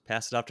correct.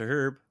 Pass it off to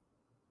Herb.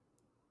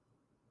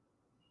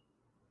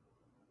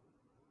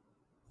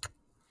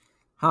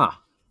 Huh.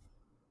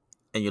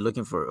 And you're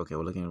looking for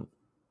we're looking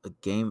at a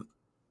game.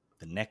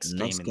 The next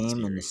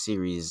game in the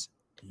series,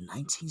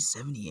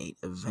 1978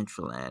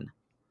 Adventureland,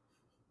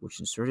 which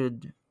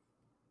inserted.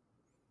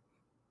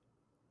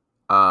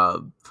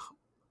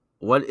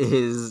 What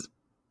is?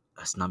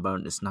 It's not by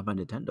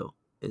Nintendo,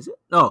 is it?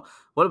 No.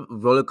 What,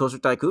 Roller Coaster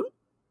Tycoon?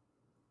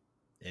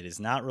 It is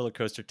not Roller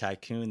Coaster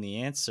Tycoon.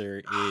 The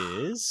answer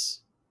is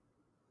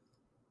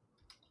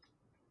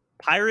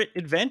Pirate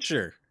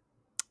Adventure.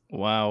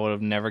 Wow, would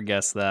have never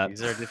guessed that.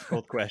 These are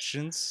difficult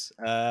questions.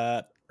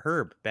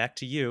 Herb, back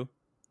to you.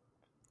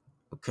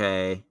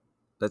 Okay,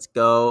 let's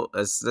go.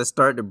 Let's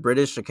start the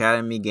British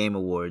Academy Game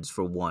Awards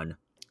for one.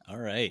 All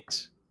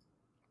right.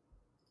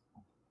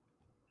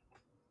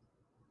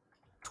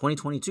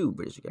 2022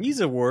 British Academy. These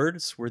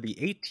awards were the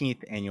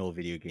 18th Annual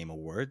Video Game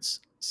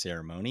Awards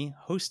ceremony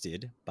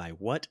hosted by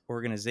what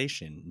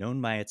organization known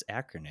by its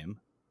acronym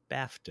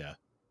BAFTA?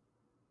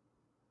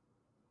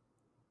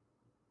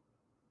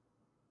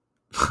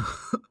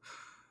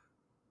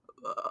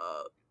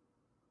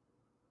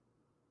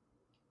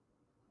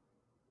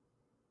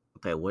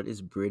 Okay, what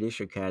is British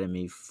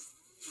Academy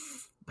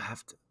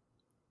BAFTA?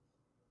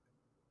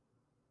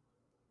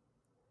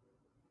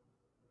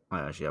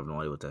 I actually have no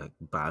idea what the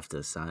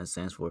BAFTA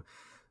stands for.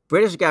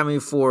 British Academy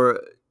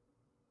for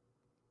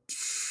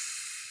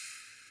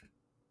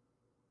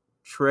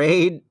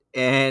Trade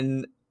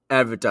and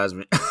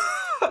Advertisement.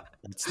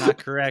 That's not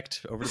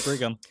correct. Over to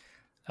Brigham.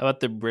 How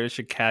about the British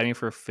Academy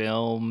for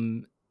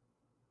Film?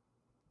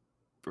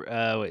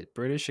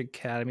 British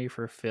Academy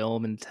for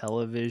Film and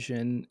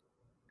Television.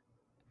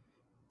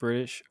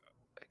 British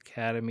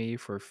Academy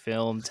for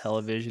Film,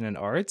 Television, and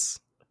Arts.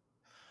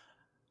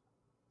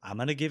 I'm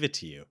going to give it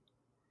to you.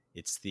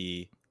 It's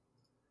the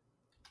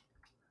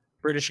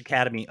British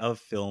Academy of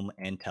Film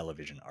and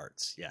Television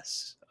Arts.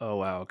 Yes. Oh,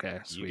 wow. Okay.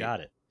 Sweet. You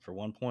got it for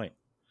 1 point.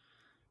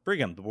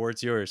 Brigham, the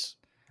board's yours.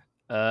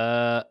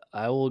 I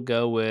will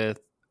go with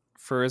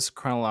first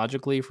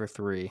chronologically for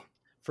 3.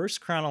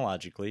 First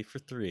chronologically for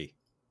 3.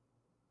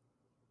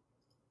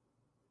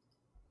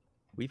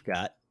 We've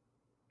got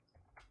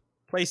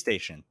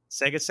PlayStation,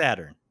 Sega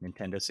Saturn,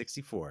 Nintendo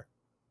 64.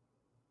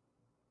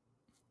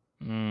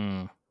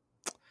 I'm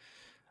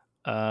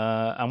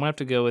gonna have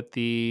to go with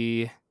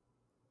the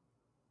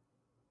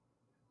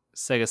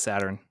Sega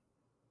Saturn.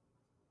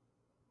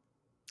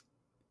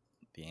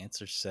 The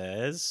answer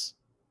says...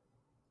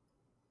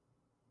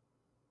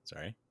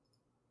 Sorry.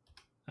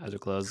 Eyes are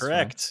closed.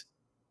 Correct.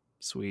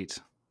 Sweet.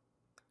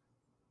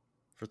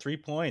 For 3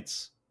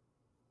 points.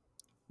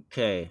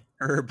 Okay.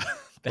 Herb,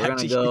 we're going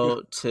to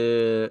go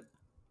to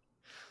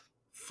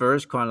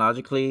first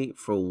chronologically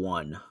for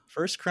 1.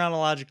 First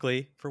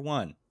chronologically for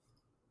 1.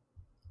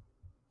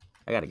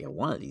 I got to get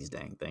one of these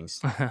dang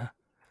things.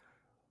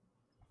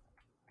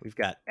 We've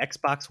got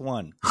Xbox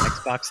One,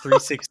 Xbox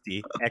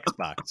 360,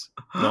 Xbox.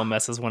 Don't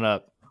mess this one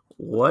up.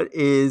 What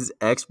is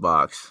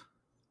Xbox?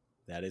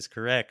 That is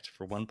correct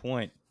for 1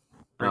 point.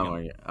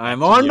 Oh,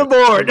 I'm on the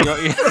board.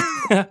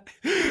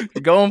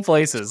 You're going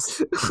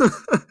places.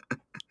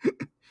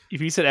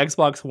 If you said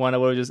Xbox One, I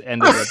would have just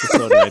ended the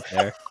episode right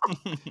there.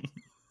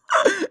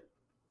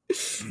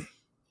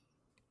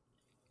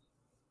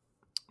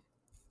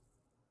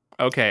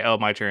 Okay. Oh,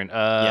 my turn.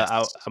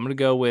 Yes. I'm gonna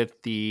go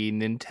with the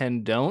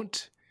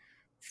Nintendo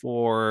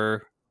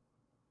for.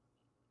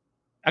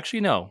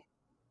 Actually, no.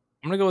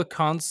 I'm gonna go with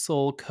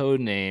console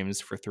code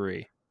names for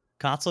 3.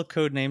 Console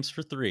code names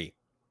for 3.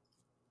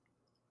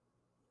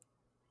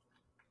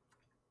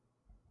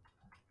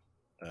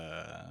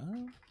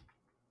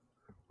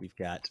 We've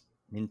got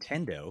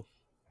Nintendo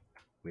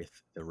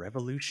with the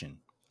Revolution.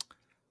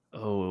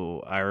 Oh,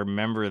 I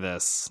remember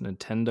this.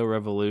 Nintendo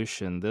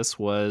Revolution. This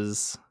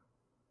was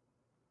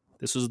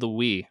the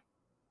Wii.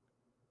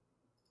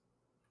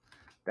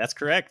 That's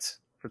correct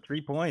for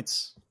 3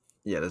 points.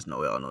 Yeah, there's no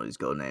way I'll know these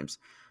code names.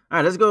 All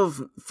right, let's go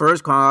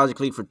first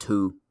chronologically for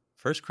 2.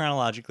 First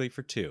chronologically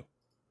for 2.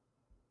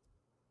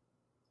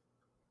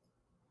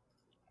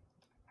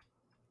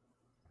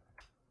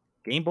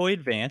 Game Boy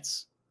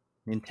Advance,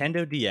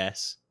 Nintendo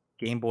DS,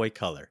 Game Boy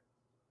Color.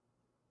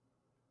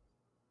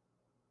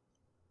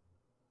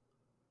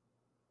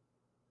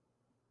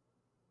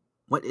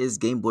 What is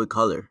Game Boy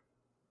Color?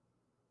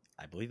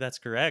 I believe that's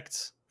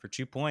correct for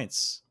 2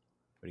 points.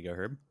 Way to go,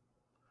 Herb.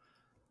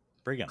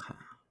 Brigham,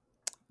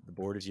 the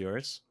board is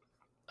yours.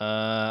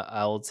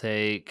 I will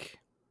take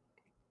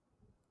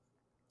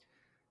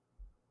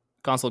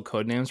console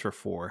code names for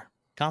 4.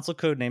 Console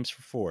code names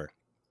for 4.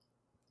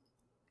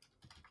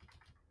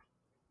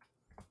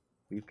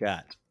 We've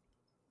got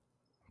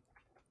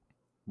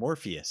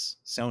Morpheus,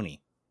 Sony.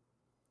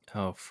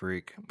 Oh,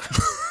 freak.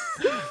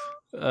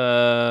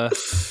 I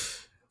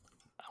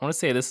want to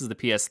say this is the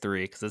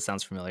PS3 because this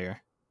sounds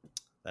familiar.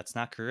 That's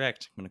not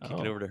correct. I'm going to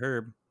kick it over to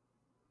Herb.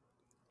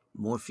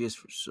 Morpheus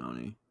for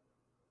Sony.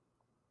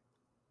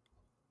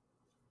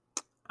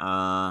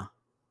 I'm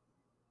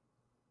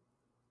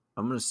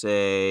going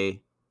to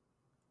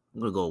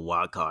go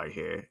wild card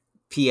here.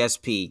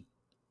 PSP.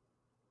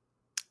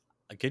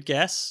 A good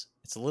guess.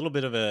 It's a little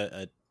bit of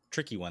a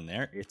tricky one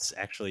there. It's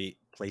actually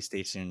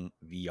PlayStation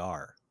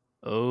VR.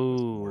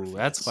 Oh,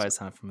 that's why it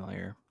sounded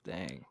familiar.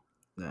 Dang.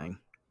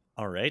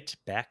 All right,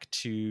 back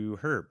to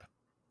Herb.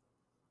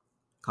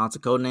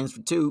 Console code names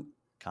for 2.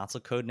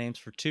 Console code names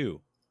for 2.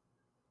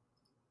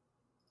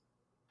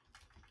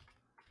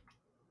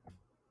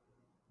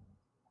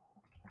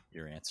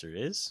 Your answer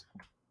is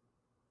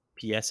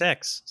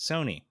PSX,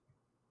 Sony.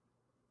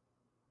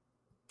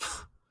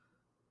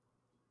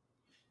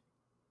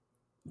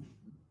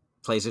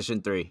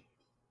 PlayStation 3.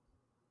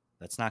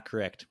 That's not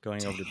correct.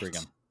 Going over to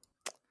Brigham.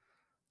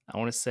 I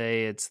want to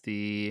say it's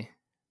the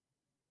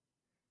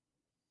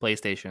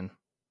PlayStation.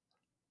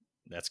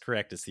 That's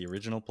correct. It's the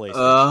original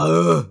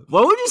PlayStation.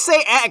 Why would you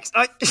say X?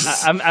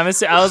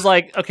 I was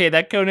like, okay,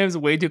 that codename is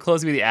way too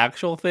close to be the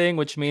actual thing,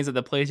 which means that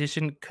the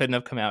PlayStation couldn't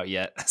have come out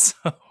yet.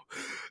 So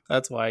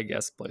that's why I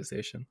guess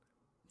PlayStation.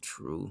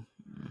 True.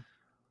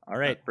 All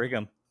right,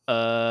 Brigham.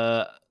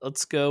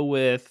 Let's go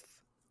with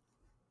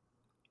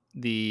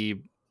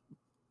the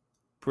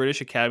British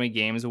Academy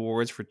Games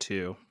Awards for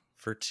 2.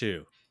 For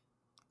 2.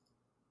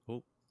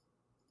 Oh.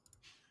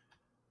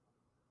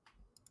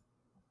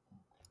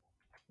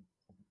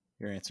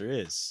 Your answer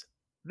is,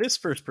 this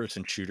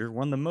first-person shooter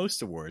won the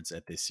most awards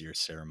at this year's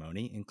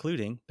ceremony,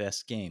 including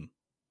Best Game.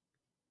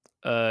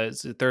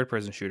 It's a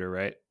third-person shooter,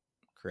 right?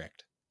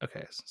 Correct.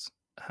 Okay.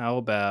 How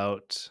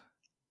about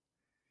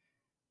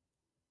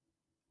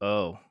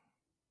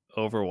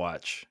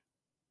Overwatch?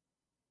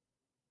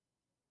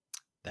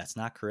 That's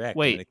not correct.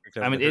 Wait,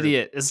 I'm an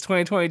idiot. It's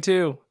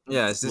 2022.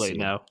 Yeah, it's this late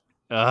year.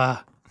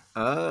 now.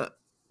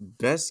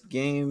 Best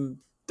game,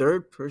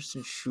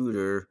 third-person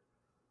shooter.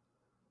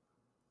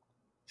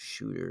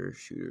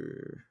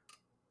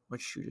 What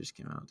shooters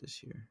came out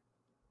this year?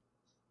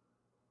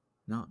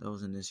 No, that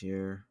wasn't this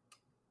year.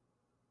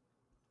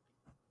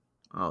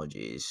 Oh,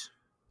 jeez.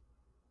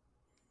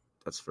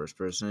 That's first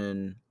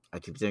person. I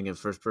keep thinking of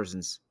first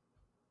persons.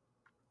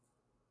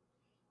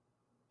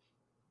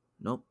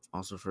 Nope,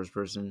 also first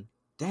person.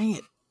 Dang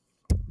it.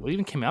 What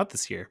even came out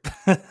this year?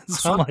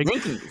 So I'm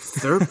thinking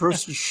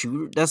third-person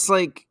shooter. That's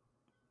like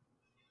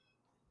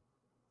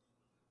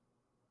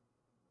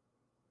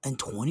in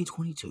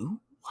 2022.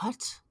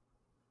 What?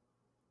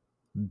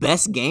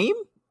 Best game?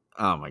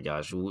 Oh my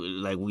gosh!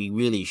 Like we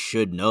really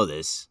should know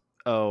this.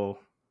 Oh,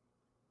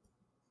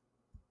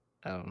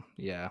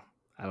 yeah.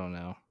 I don't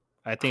know.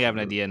 I think I have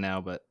an idea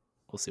now, but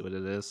we'll see what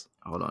it is.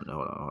 Hold on.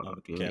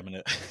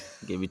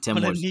 Give me 10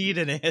 I'm more. gonna need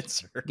an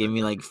answer. Give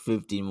me like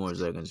 15 more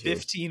seconds.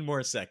 15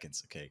 more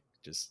seconds. Okay,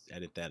 just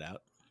edit that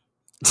out.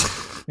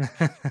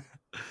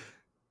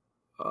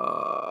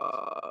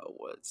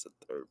 What's a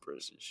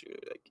third-person shooter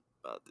that came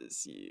out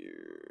this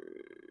year?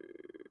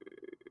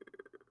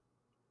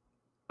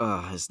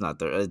 It's not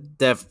there.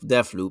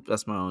 Deathloop.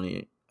 That's my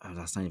only.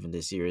 That's not even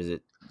this year, is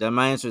it?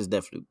 My answer is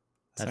Deathloop.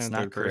 That's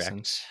not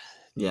correct.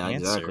 Yeah,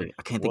 exactly.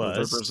 I can't think of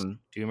third person.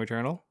 Doom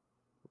Eternal?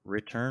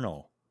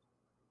 Returnal.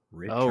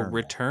 Oh,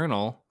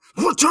 Returnal.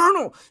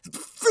 Returnal!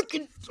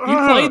 Freaking. You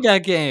played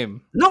that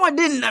game. No, I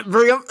didn't,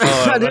 Brigham.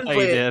 I didn't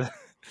play it. Did.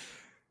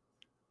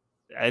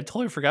 I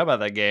totally forgot about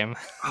that game.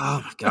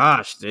 Oh my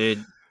gosh,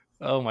 dude.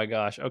 Oh my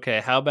gosh.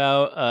 Okay, how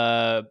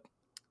about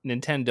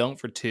Nintendo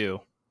for 2?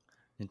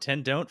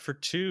 Nintendo for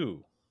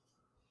 2.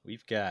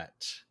 We've got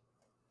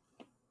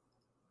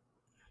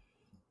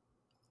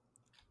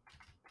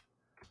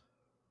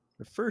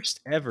the first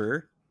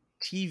ever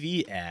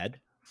TV ad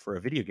for a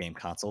video game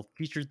console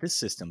featured this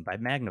system by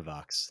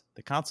Magnavox.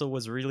 The console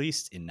was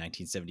released in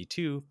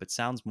 1972, but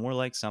sounds more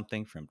like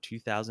something from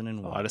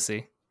 2001.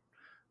 Odyssey.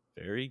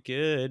 Very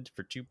good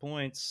for 2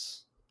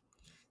 points.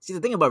 See, the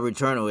thing about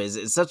Returnal is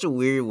it's such a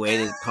weird way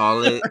to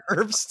call it.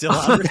 Herb's still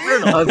on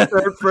Returnal. A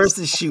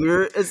third-person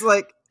shooter. It's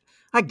like,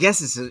 I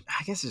guess it's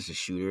a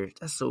shooter.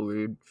 That's so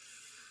weird.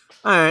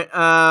 All right.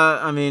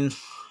 I mean,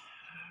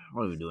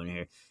 what are we doing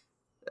here?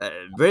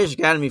 British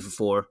Academy for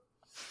 4.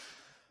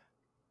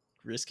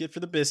 Risk it for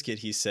the biscuit,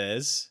 he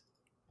says.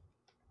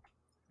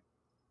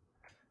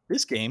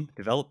 This game,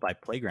 developed by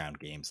Playground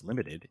Games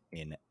Limited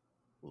in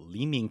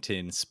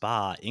Leamington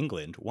Spa,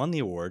 England, won the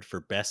award for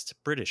Best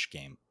British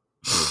Game.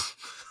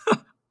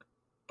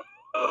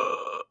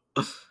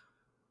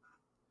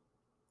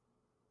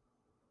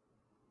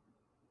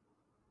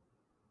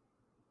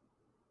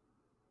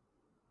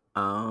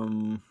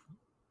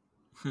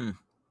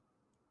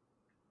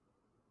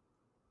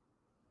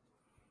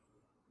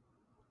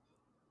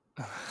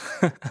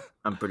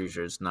 I'm pretty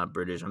sure it's not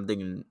British. I'm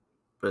thinking,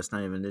 but it's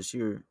not even this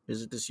year.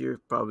 Is it this year?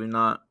 Probably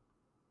not.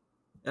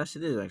 Yes,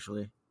 it is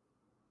actually.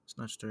 It's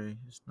not Stray.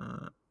 It's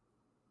not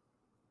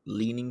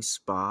Leaning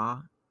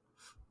Spa.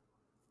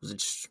 Was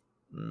it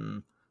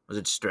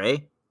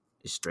Stray?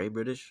 Is Stray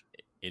British?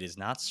 It is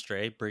not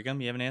Stray.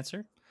 Brigham, you have an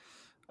answer?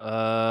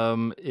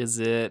 Is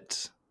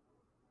it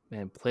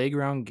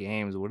Playground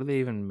Games? What do they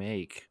even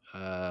make?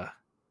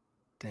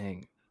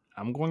 Dang.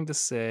 I'm going to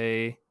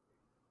say.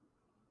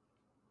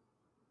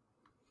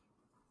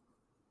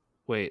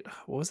 Wait,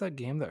 what was that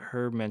game that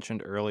Herb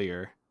mentioned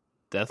earlier?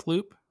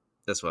 Deathloop?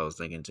 That's what I was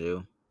thinking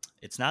too.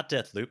 It's not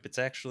Deathloop. It's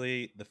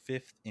actually the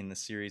 5th in the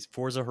series,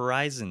 Forza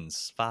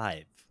Horizons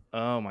 5.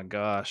 Oh my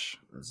gosh.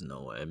 There's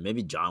no way.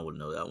 Maybe John would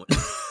know that one.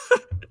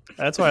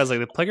 That's why I was like,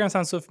 the Playground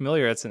sounds so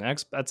familiar. That's a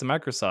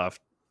Microsoft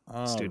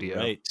studio.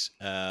 Right.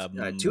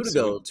 2 to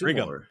go. 2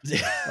 more.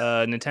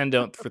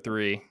 Nintendo for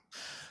 3.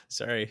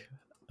 Sorry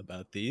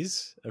about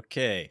these.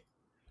 Okay.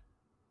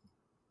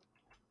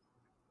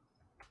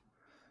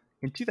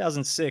 In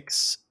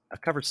 2006, a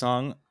cover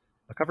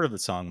of the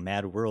song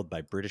Mad World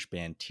by British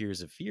band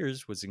Tears of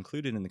Fears was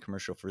included in the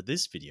commercial for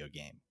this video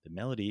game. The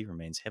melody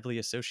remains heavily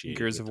associated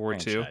Gears with of War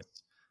 2.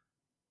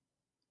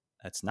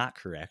 That's not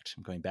correct.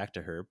 I'm going back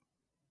to Herb.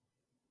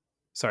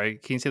 Sorry,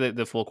 can you say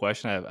the full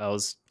question? I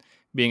was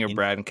being a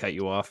brat and cut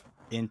you off.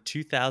 In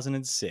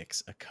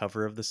 2006, a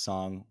cover of the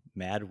song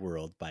Mad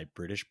World by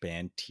British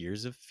band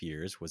Tears of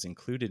Fears was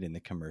included in the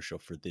commercial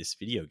for this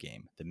video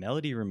game. The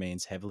melody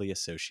remains heavily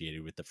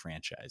associated with the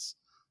franchise.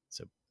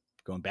 So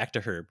going back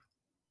to Herb,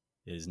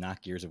 it is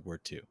not Gears of War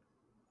 2.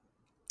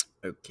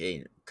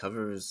 Okay,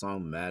 cover of the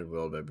song Mad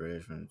World by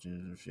British band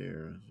Tears of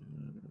Fears.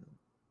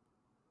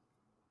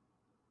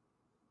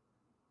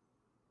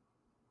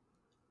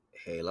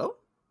 Halo?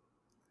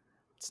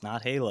 It's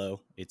not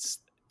Halo. It's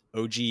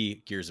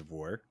OG Gears of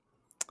War.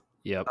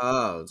 Yep.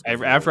 Oh,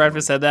 After I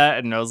said that,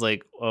 and I was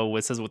like, "Oh,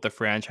 this is with the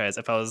franchise."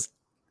 If I was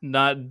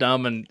not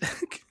dumb and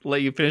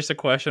let you finish the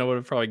question, I would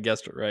have probably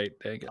guessed it right.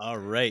 Dang it. All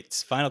right,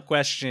 final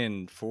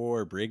question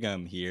for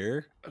Brigham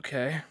here.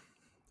 Okay.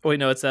 Oh, wait,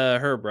 no, it's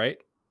Herb, right?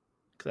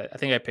 Because I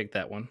think I picked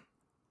that one.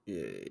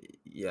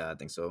 Yeah, I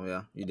think so.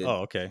 Yeah, you did.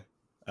 Oh, okay.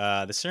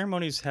 The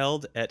ceremony was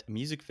held at a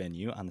music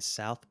venue on the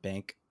south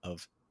bank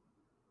of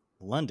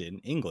London,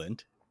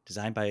 England,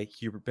 designed by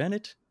Hubert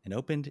Bennett and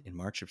opened in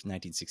March of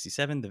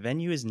 1967. The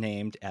venue is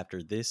named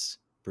after this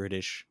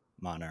British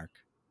monarch,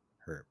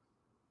 Herb.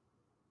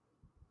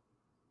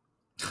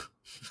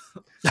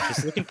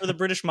 Just looking for the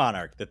British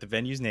monarch that the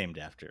venue's named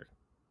after.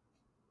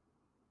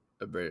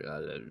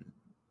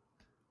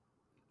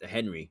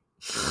 Henry.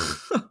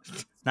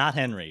 It's not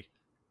Henry.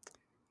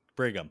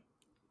 Brigham.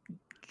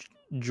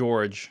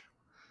 George.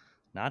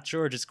 Not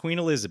George. It's Queen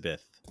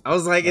Elizabeth. I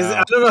was like, Wow.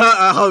 I don't know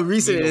how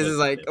recent Queen it is. It's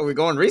like, are we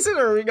going recent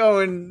or are we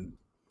going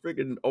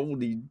freaking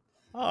oldie?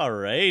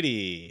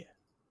 Alrighty.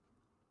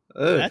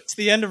 Ugh. That's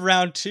the end of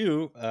round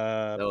 2.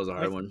 That was a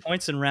hard one.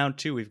 Points in round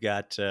 2. We've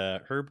got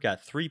Herb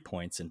got 3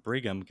 points and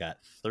Brigham got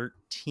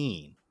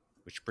 13,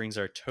 which brings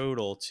our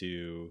total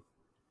to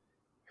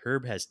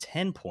Herb has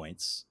 10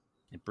 points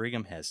and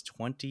Brigham has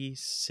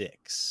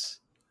 26.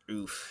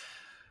 Oof.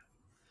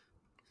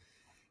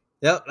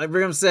 Yep, like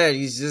Brigham said,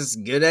 he's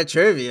just good at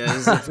trivia.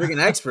 He's a freaking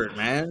expert,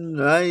 man.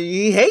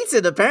 He hates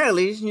it,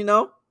 apparently, you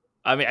know?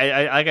 I mean,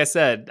 I like I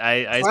said,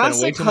 I spent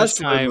way Classic too much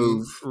customer time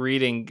move.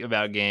 reading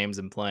about games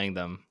and playing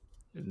them.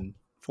 And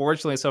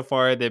fortunately, so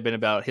far, they've been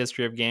about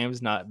history of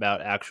games, not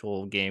about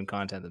actual game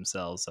content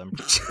themselves. So I'm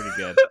pretty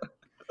good.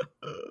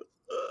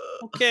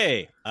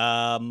 Okay.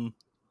 Well,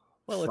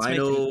 let's make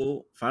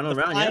it final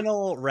round.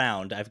 Final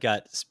round. I've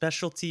got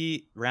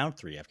specialty round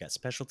 3. I've got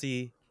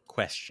specialty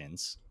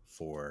questions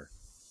for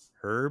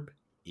Herb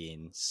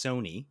in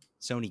Sony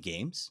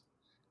games,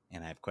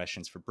 and I have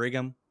questions for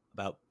Brigham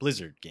about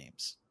Blizzard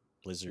games,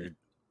 Blizzard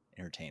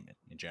Entertainment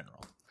in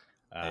general.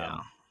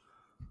 Yeah.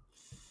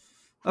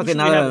 Okay,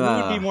 now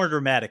who would be more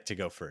dramatic to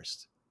go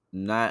first?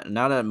 Now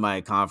that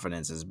my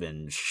confidence has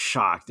been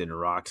shocked and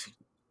rocked,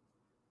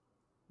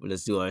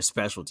 let's do our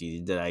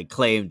specialty that I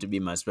claim to be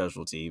my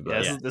specialty.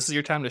 But Yeah, this is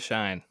your time to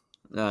shine.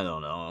 I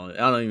don't know. I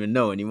don't even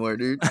know anymore,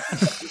 dude. I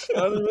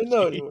don't even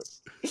know anymore.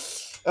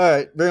 All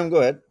right, Brigham,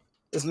 go ahead.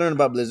 Let's learn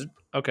about Blizzard.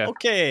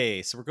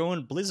 Okay, so we're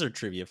going Blizzard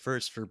trivia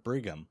first for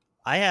Brigham.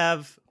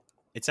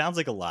 It sounds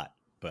like a lot,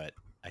 but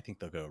I think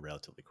they'll go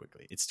relatively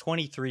quickly. It's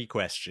 23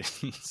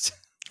 questions,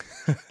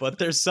 but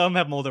there's some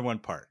have more than one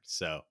part.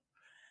 So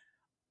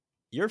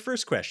your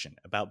first question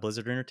about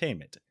Blizzard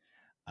Entertainment.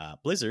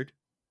 Blizzard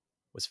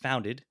was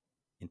founded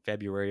in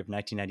February of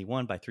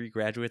 1991 by 3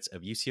 graduates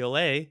of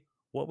UCLA.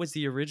 What was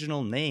the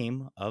original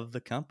name of the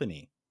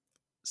company?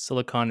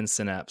 Silicon and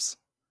Synapse.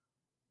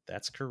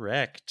 That's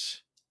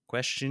correct.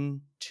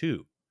 Question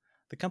 2.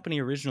 The company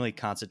originally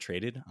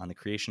concentrated on the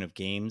creation of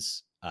game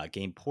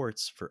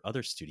ports for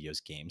other studios'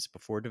 games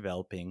before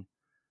developing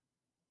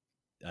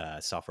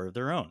software of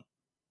their own.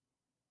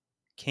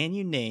 Can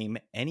you name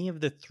any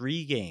of the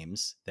 3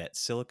 games that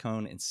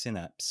Silicon and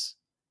Synapse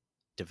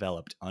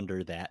developed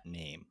under that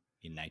name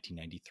in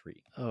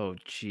 1993? Oh,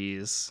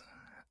 jeez.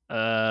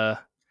 I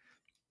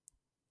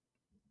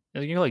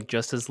think you're like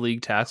Justice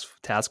League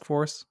Task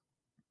Force.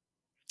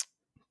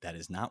 That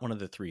is not one of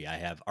the 3. I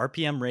have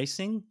RPM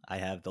Racing, I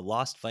have The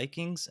Lost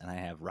Vikings, and I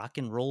have Rock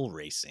and Roll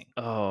Racing.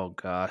 Oh,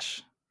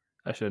 gosh.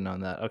 I should have known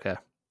that. Okay.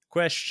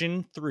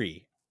 Question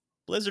 3.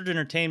 Blizzard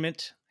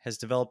Entertainment has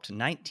developed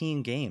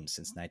 19 games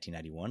since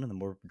 1991, and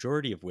the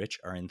majority of which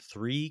are in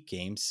 3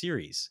 game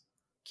series.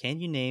 Can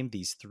you name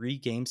these 3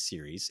 game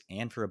series?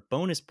 And for a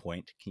bonus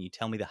point, can you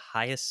tell me the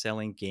highest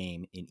selling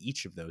game in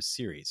each of those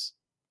series?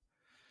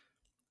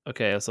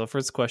 Okay, so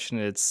first question,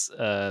 it's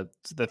the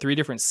 3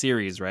 different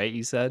series, right?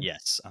 You said?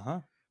 Yes.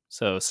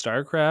 So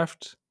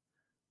StarCraft,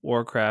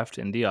 Warcraft,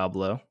 and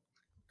Diablo.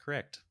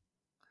 Correct.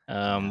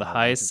 The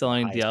highest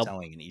selling Diablo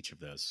selling in each of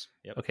those.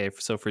 Yep. Okay,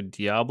 so for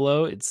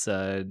Diablo, it's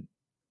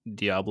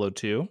Diablo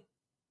 2.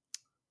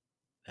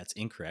 That's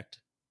incorrect.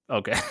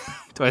 Okay.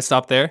 Do I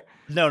stop there?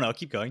 No,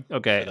 keep going.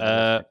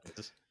 Okay.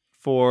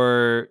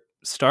 For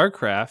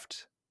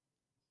StarCraft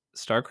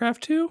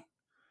 2?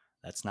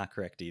 That's not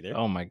correct either.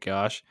 Oh my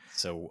gosh.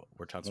 So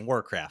we're talking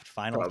Warcraft.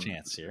 Final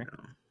chance here.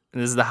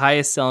 This is the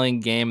highest selling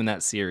game in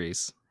that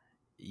series.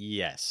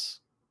 Yes.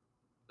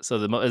 So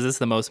is this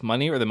the most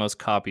money or the most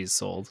copies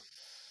sold?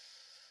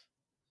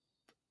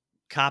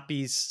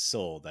 Copies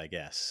sold, I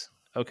guess.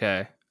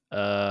 Okay.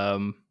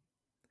 It's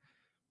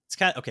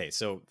kind of okay.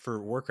 So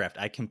for Warcraft,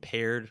 I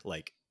compared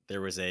like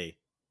there's an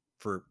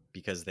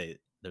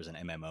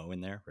MMO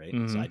in there, right?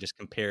 So I just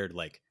compared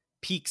like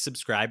peak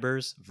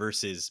subscribers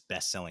versus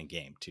best-selling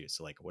game too.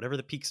 So like whatever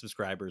the peak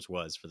subscribers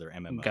was for their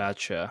MMO.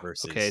 Gotcha.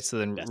 Versus okay, so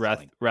then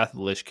best-selling. Wrath of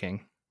the Lich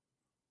King.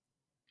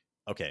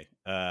 Okay.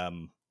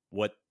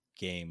 What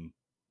game?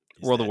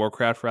 World of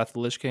Warcraft, Wrath of the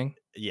Lich King.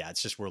 Yeah,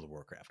 it's just World of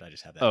Warcraft. I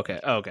just have that.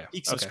 Okay.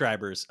 Peak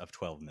subscribers of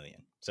 12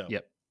 million. So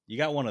yep, you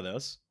got one of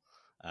those.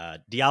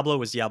 Diablo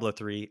was Diablo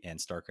 3, and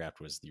StarCraft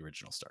was the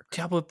original StarCraft.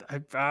 Diablo.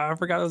 I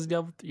forgot it was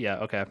Diablo. Yeah.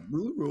 Okay.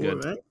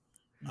 Good. Right?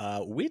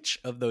 Which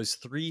of those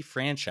three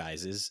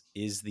franchises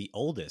is the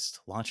oldest,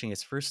 launching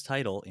its first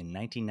title in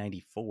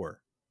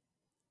 1994?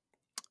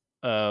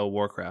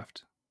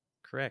 Warcraft.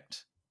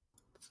 Correct.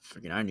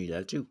 Freaking, I knew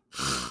that too.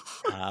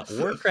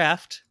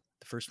 Warcraft,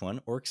 the first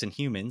one, Orcs and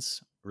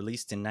Humans,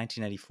 released in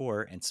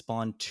 1994 and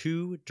spawned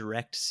 2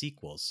 direct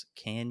sequels.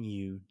 Can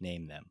you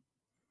name them?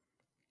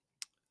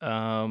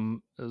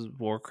 It was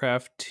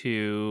Warcraft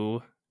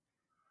 2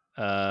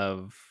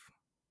 of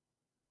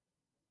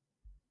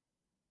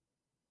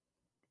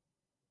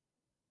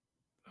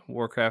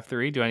Warcraft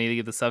 3. Do I need to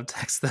get the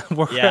subtext?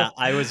 Warcraft? Yeah,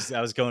 I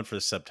was going for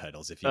the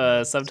subtitles. If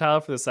you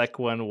subtitle for the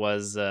second one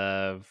was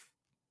the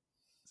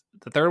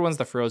third one's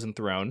the Frozen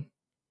Throne,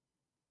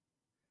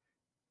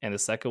 and the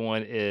second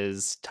one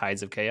is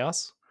Tides of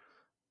Chaos.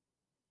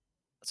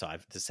 So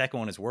the second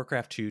one is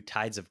Warcraft 2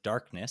 Tides of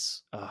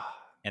Darkness.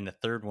 And the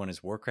third one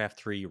is Warcraft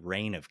 3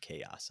 Reign of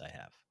Chaos. I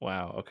have.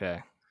 Wow.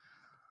 Okay.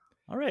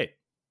 All right.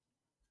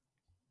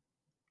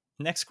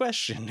 Next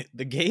question.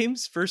 The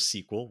game's first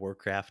sequel,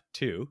 Warcraft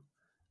 2,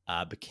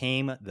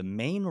 became the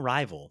main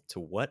rival to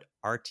what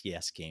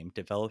RTS game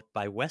developed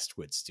by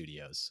Westwood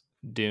Studios?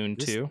 Dune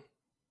 2.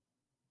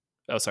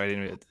 Oh, sorry. I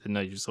didn't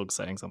know you were still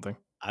saying something.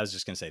 I was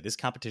just going to say, this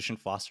competition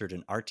fostered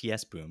an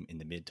RTS boom in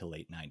the mid to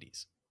late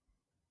 90s.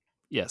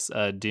 Yes,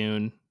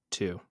 Dune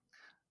 2.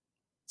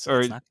 So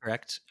that's not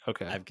correct.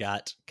 Okay. I've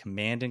got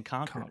Command and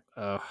Conquer.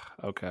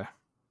 Okay.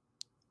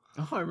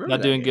 Oh, I remember.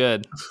 Not doing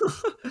good.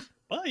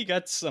 Well, you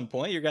got some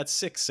point. You got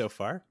 6 so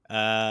far.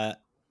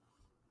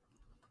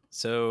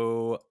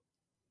 So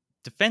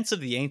Defense of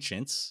the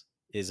Ancients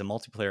is a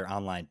multiplayer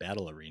online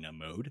battle arena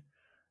mode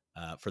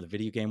for the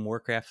video game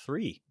Warcraft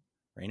 3,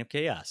 Reign of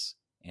Chaos,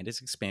 and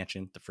its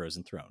expansion, The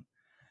Frozen Throne.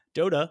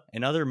 Dota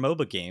and other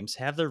MOBA games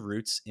have their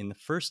roots in the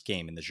first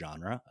game in the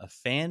genre, a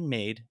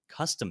fan-made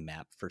custom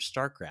map for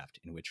StarCraft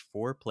in which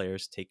 4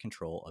 players take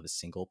control of a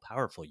single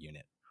powerful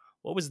unit.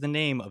 What was the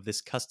name of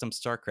this custom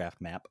StarCraft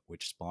map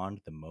which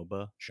spawned the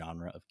MOBA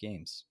genre of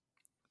games?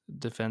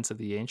 Defense of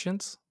the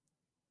Ancients?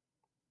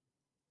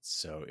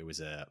 So it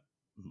was a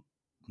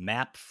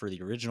map for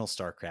the original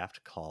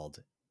StarCraft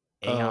called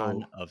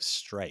Aeon of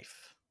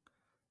Strife.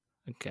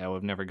 Okay, I would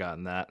have never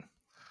gotten that.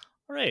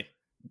 All right.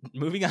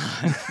 Moving on.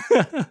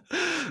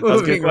 That's a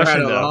good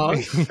question, though.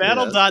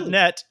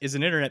 Battle.net is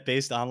an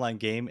internet-based online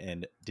game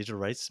and digital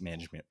rights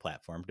management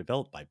platform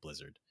developed by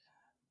Blizzard.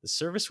 The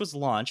service was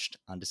launched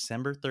on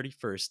December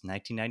 31st,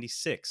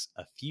 1996,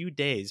 a few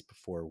days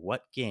before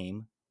what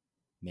game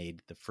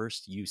made the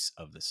first use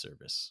of the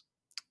service?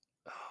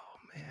 Oh,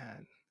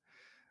 man.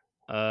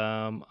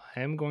 I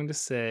am going to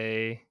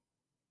say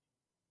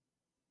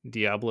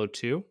Diablo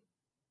 2.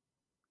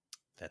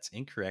 That's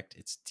incorrect.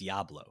 It's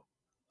Diablo.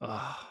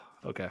 Oh,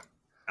 okay.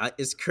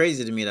 It's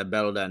crazy to me that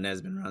Battle.net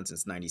has been around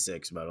since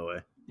 96, by the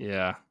way.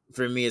 Yeah.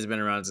 For me, it's been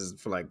around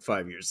for like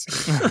 5 years.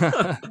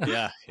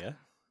 Yeah.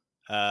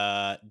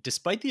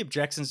 Despite the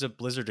objections of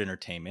Blizzard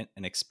Entertainment,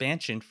 an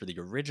expansion for the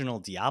original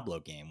Diablo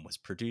game was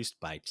produced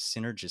by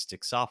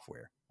Synergistic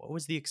Software. What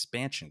was the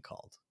expansion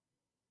called?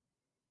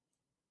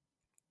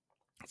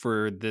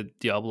 For the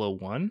Diablo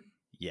 1?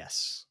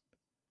 Yes.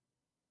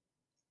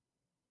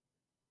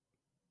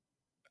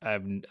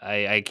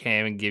 I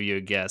can't even give you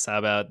a guess. How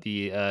about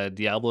the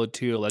Diablo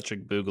 2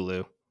 Electric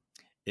Boogaloo?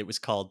 It was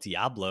called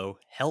Diablo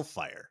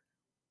Hellfire.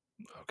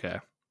 Okay.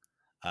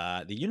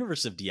 The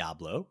universe of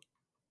Diablo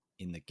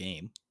in the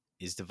game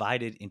is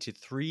divided into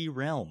 3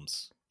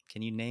 realms.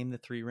 Can you name the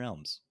 3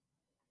 realms?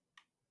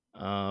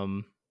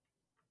 Heaven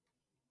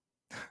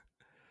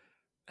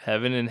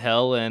and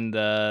Hell and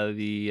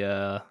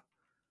the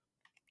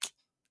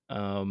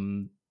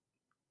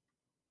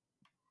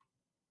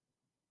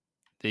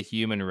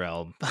human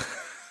realm.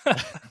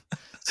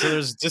 So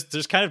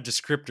there's kind of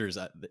descriptors.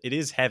 It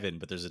is heaven,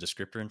 but there's a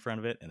descriptor in front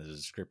of it, and there's a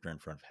descriptor in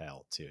front of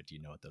hell too. Do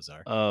you know what those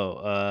are?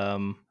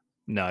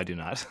 No, I do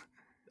not.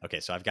 Okay,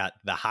 so I've got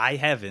the high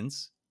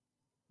heavens,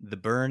 the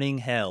burning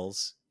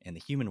hells, and the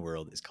human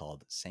world is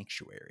called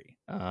Sanctuary.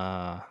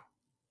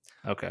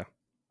 Okay.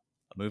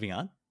 Moving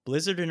on.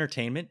 Blizzard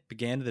Entertainment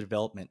began the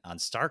development on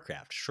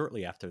StarCraft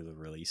shortly after the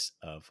release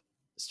of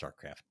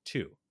StarCraft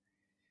 2.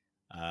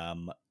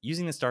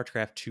 Using the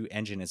StarCraft 2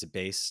 engine as a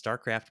base,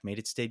 StarCraft made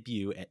its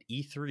debut at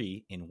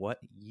E3 in what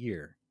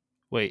year?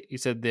 Wait, you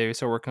said they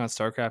started working on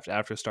StarCraft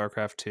after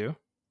StarCraft 2?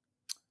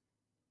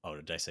 Oh,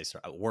 did I say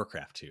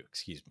Warcraft 2?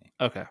 Excuse me.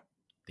 Okay.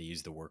 They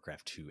used the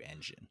Warcraft 2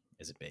 engine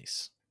as a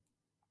base.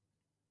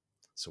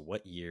 So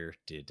what year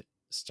did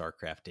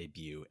StarCraft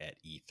debut at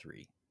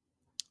E3?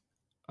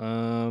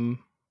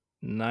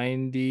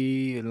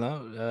 92.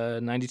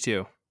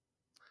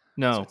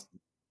 No. So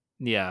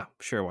Yeah,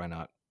 sure, why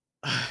not?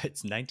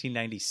 it's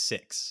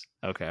 1996.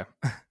 Okay.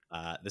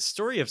 The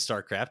story of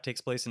StarCraft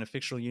takes place in a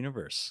fictional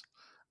universe.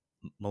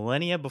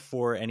 Millennia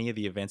before any of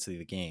the events of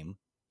the game,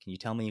 can you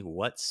tell me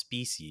what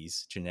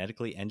species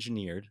genetically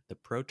engineered the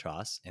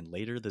Protoss and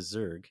later the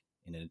Zerg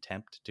in an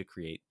attempt to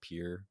create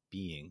pure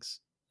beings?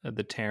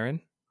 The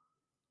Terran?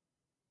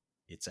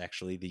 It's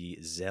actually the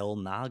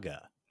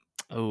Xel'Naga.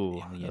 Oh,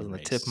 that alien was on the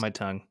race. tip of my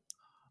tongue.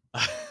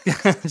 I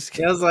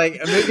was like,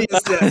 maybe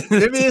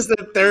it's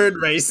the third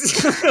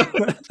race.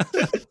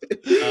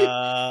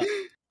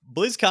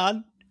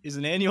 BlizzCon is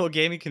an annual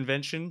gaming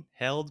convention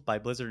held by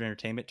Blizzard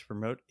Entertainment to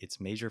promote its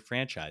major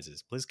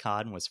franchises.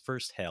 BlizzCon was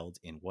first held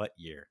in what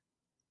year?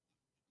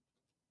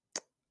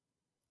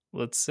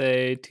 Let's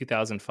say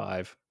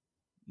 2005.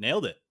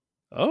 Nailed it.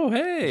 Oh,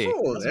 hey.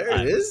 Oh, there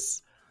it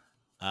is.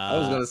 I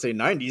was gonna say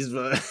 90s,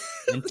 but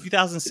in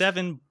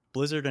 2007,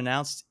 Blizzard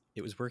announced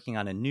it was working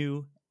on a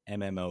new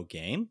MMO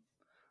game.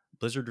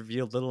 Blizzard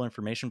revealed little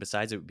information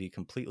besides it would be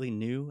completely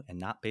new and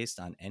not based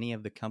on any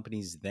of the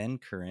company's then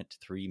current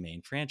 3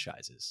 main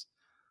franchises.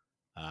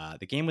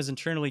 The game was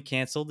internally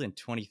canceled in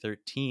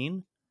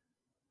 2013.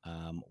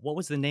 What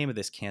was the name of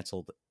this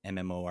canceled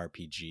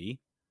MMORPG,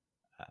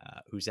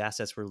 whose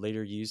assets were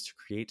later used to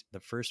create the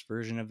first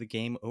version of the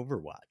game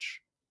Overwatch?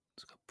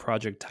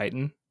 Project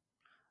Titan.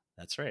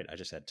 That's right. I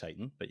just had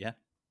Titan, but yeah,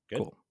 good.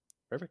 Cool.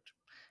 Perfect.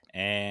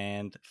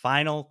 And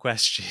final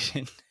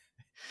question.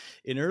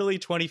 In early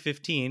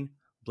 2015,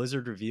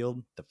 Blizzard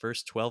revealed the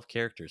first 12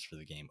 characters for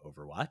the game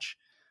Overwatch.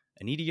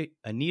 Anita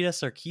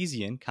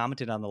Sarkeesian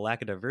commented on the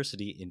lack of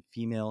diversity in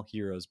female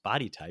heroes'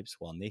 body types,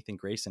 while Nathan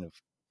Grayson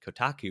of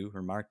Kotaku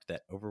remarked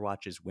that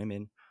Overwatch's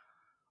women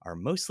are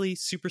mostly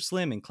super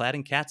slim and clad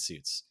in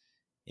catsuits.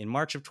 In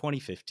March of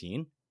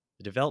 2015,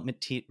 the development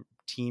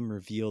team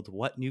revealed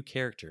what new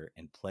character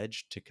and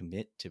pledged to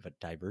commit to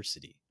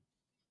diversity.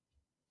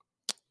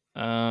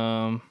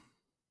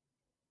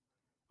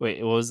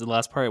 Wait, what was the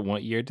last part?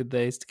 What year did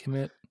they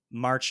commit?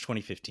 March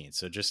 2015.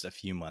 So just a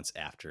few months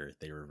after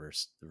they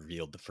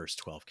revealed the first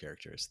 12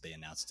 characters, they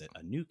announced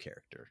a new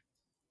character.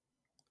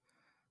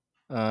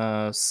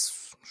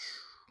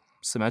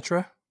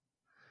 Symmetra?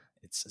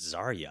 It's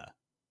Zarya.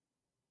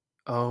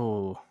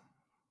 Oh,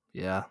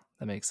 yeah,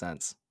 that makes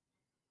sense.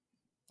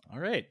 All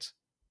right.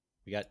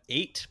 We got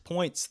 8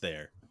 points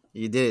there.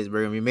 You did it,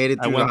 Brigham. You made it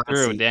through. I went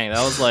through. Dang,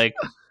 that was like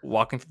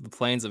walking through the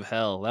plains of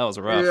hell. That was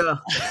rough.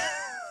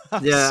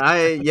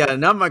 Yeah.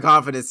 Now my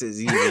confidence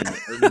is even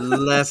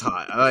less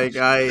high. Like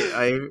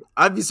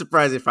I'd be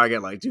surprised if I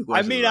get like 2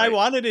 questions. I mean, right. I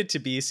wanted it to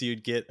be so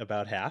you'd get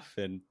about half,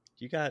 and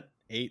you got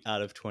 8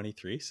 out of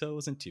 23, so it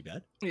wasn't too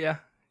bad. Yeah,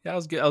 that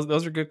was good.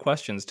 Those are good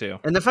questions too.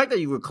 And the fact that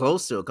you were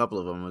close to a couple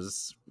of them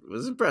was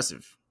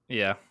impressive.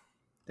 Yeah.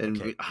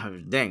 And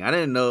dang, I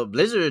didn't know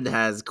Blizzard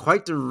has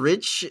quite the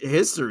rich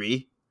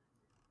history.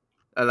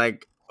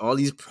 Like all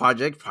these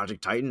Project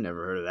Titan,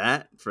 never heard of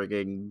that.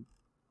 Freaking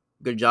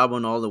good job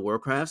on all the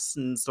Warcrafts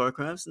and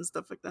Starcrafts and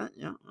stuff like that.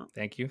 Yeah.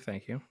 Thank you.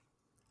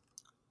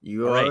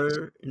 You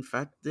are, in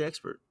fact, the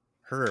expert.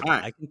 Herb,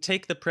 right. I can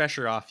take the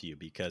pressure off you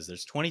because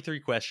there's 23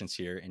 questions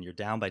here and you're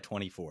down by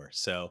 24.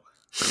 So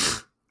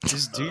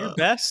just do your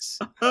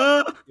best.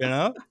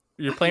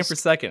 You're playing for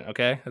second,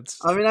 okay?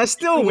 I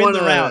still want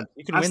the round.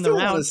 You can win the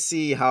round. I want to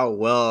see how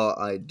well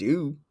I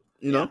do.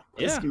 Yeah.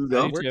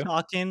 We're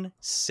talking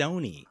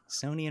Sony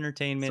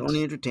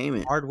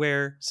Entertainment,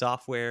 hardware,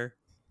 software.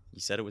 You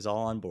said it was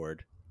all on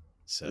board,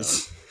 so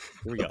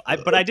here we go.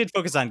 But I did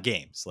focus on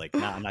games. Like,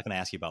 I'm not going to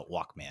ask you about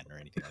Walkman or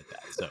anything like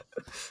that. So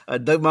I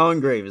dug my own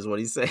grave, is what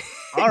he's saying.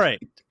 All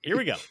right, here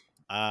we go.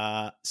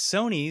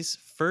 Sony's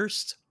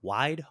first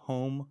wide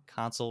home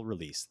console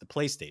release, the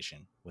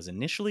PlayStation, was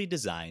initially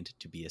designed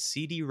to be a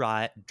CD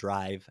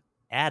drive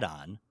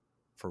add-on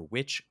for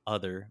which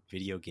other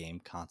video game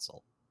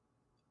console?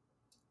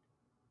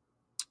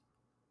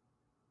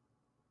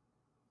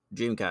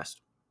 Dreamcast.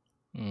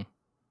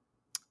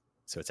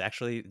 So it's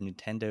actually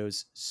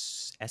Nintendo's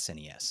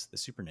SNES, the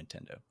Super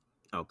Nintendo.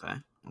 Okay.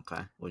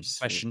 We'll just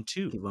Question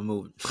 2. Keep on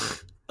moving.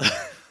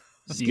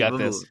 You got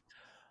this. Moving.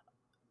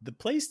 The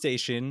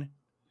PlayStation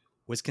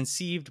was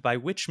conceived by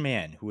which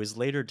man who was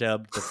later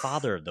dubbed the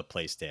father of the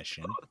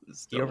PlayStation?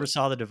 He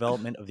oversaw the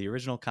development of the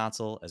original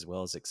console as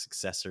well as its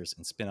successors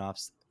and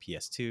spin-offs, the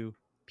PS2,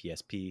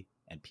 PSP,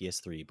 and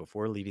PS3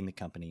 before leaving the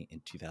company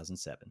in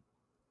 2007.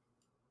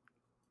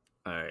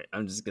 All right,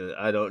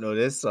 I don't know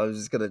this, so I'm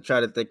just gonna try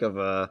to think of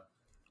a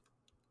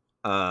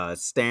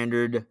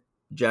standard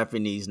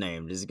Japanese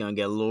name. This is gonna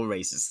get a little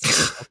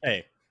racist.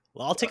 Okay,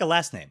 well, I'll take a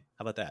last name.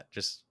 How about that?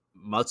 Just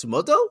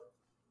Matsumoto?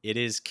 It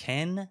is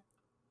Ken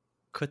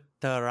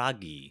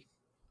Kutaragi.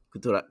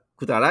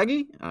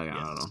 Kutaragi? I Yes.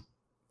 don't know.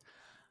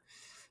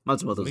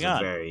 Matsumoto's Moving a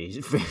on.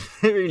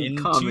 very In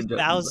common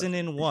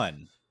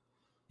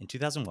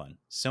 2001,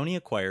 Sony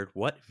acquired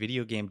what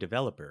video game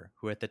developer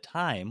who at the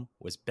time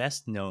was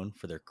best known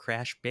for their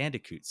Crash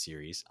Bandicoot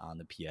series on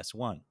the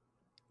PS1?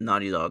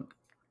 Naughty Dog.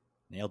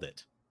 Nailed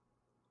it.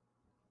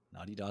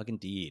 Naughty Dog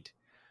indeed.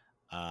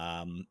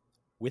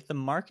 With the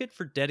market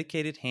for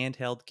dedicated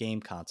handheld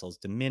game consoles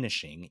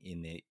diminishing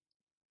in the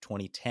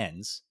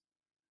 2010s,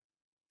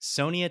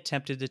 Sony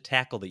attempted to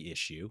tackle the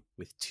issue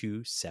with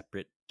two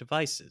separate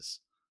devices,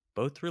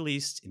 both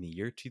released in the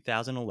year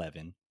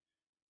 2011.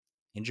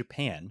 In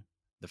Japan,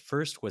 the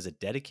first was a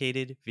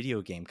dedicated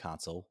video game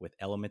console with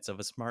elements of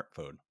a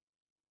smartphone.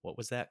 What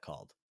was that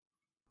called?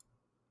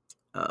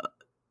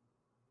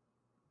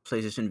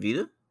 PlayStation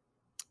Vita?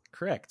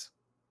 Correct.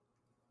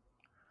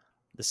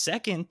 The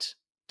second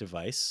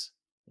device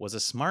was a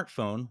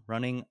smartphone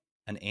running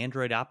an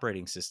Android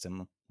operating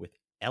system with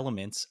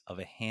elements of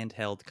a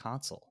handheld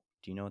console.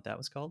 Do you know what that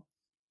was called?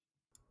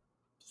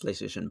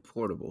 PlayStation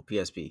Portable,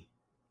 PSP.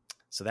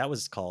 So that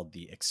was called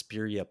the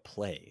Xperia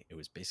Play. It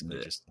was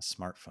basically just a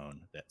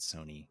smartphone that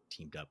Sony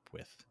teamed up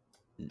with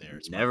their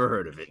Never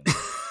heard of it.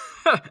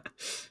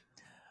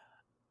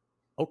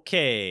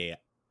 Okay,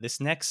 this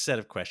next set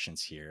of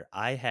questions here,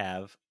 I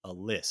have a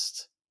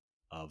list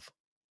of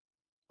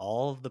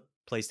all of the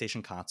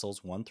PlayStation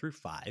consoles 1 through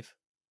 5,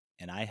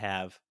 and I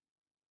have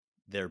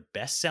their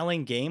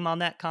best-selling game on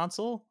that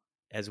console,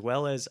 as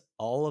well as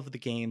all of the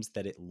games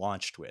that it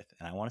launched with.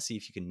 And I want to see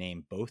if you can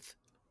name both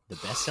the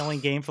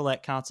best-selling game for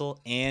that console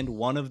and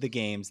one of the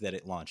games that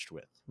it launched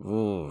with.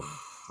 Ooh,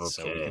 okay.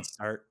 So we can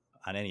start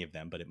on any of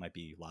them, but it might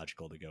be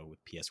logical to go with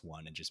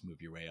PS1 and just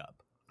move your way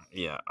up.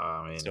 Yeah,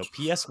 I mean... So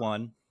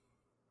PS1,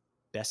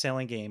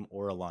 best-selling game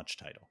or a launch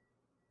title?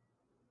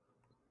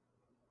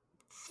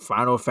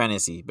 Final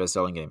Fantasy,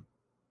 best-selling game.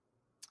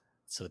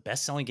 So the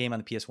best-selling game on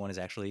the PS1 is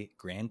actually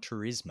Gran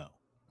Turismo.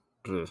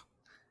 Ugh.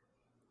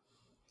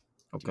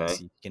 Okay. See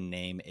if you can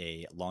name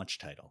a launch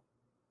title.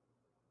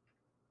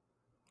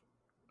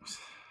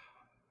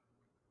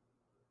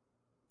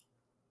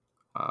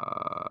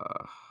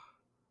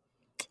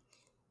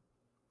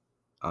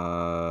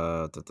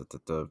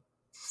 The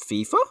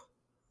FIFA?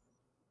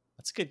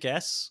 That's a good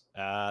guess.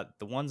 The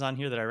ones on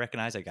here that I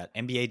recognize, I got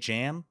NBA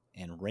Jam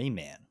and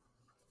Rayman.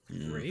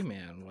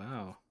 Rayman,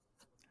 wow.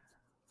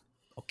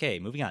 Okay,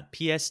 moving on.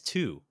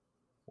 PS2.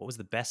 What was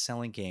the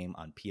best-selling game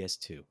on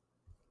PS2?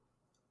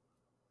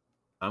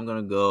 I'm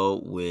gonna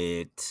go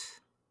with.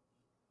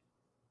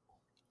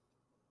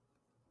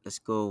 Let's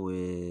go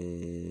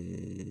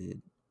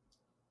with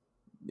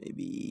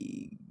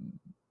maybe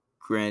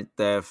Grand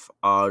Theft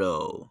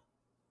Auto.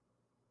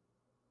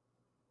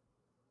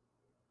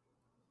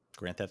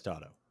 Grand Theft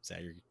Auto. Is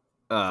that your?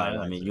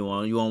 I mean, you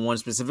want one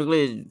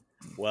specifically?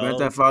 Well, Grand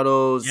Theft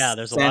Auto's yeah,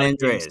 there's a San lot of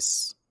Andreas.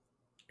 games.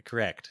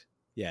 Correct.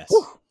 Yes.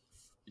 Whew.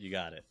 You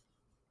got it.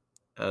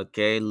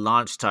 Okay,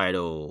 launch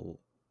title.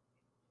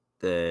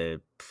 The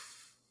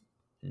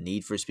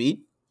Need for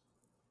Speed.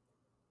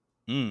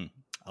 I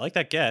like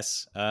that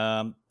guess.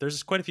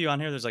 There's quite a few on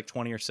here. There's like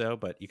 20 or so,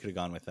 but you could have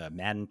gone with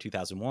Madden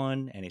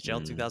 2001,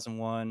 NHL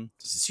 2001.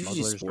 It's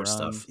usually Smuggler's sports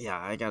Run. stuff. Yeah,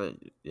 I got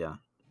it. Yeah.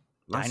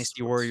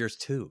 Dynasty Warriors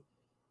 2.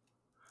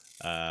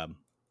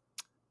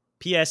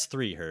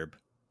 PS3, Herb.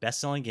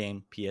 Best-selling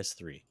game,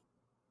 PS3.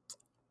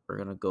 We're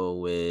going to go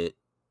with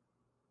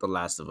The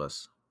Last of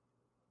Us.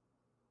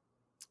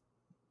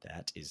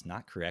 That is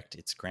not correct.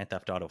 It's Grand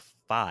Theft Auto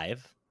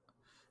 5.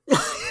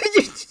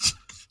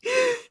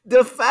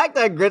 The fact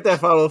that Grand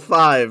Theft Auto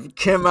 5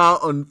 came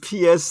out on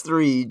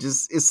PS3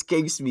 just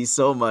escapes me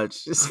so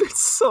much. It's been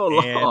so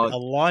long. And a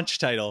launch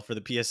title for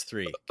the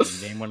PS3. Can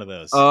you name one of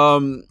those?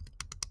 Killzone?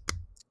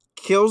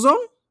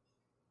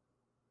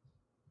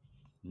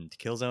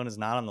 Killzone is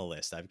not on the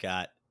list. You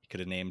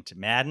could have named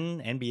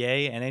Madden,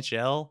 NBA,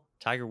 NHL,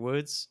 Tiger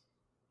Woods,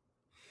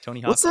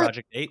 Tony Hawk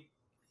Project 8.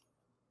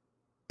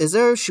 Is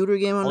there a shooter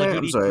game on Call of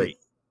there? Duty I'm sorry. 3.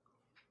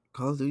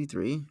 Call of Duty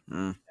 3?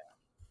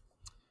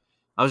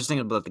 I was just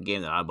thinking about the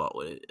game that I bought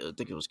with it. I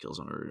think it was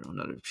Killzone or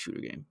another shooter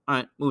game. All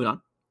right, moving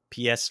on.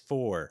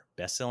 PS4.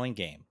 Best-selling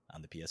game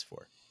on the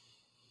PS4.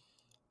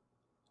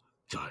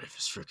 God, if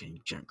it's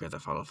freaking Grand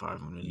Theft Auto 5, I'm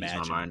going to use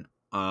Imagine.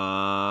 my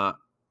mind.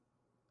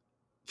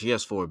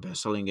 PS4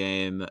 best-selling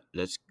game.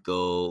 Let's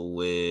go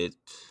with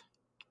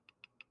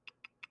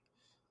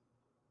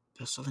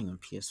best-selling on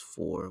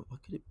PS4.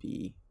 What could it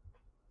be?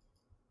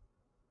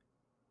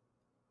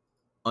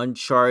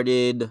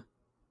 Uncharted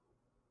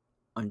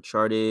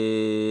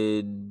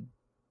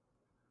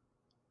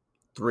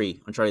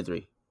 3. Uncharted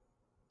 3.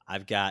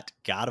 I've got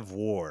God of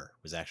War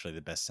was actually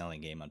the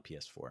best-selling game on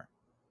PS4.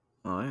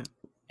 All right.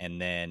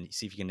 And then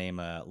see if you can name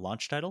a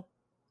launch title.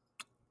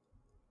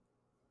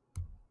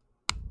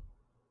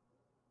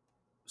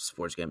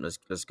 Sports game. Let's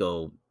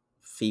go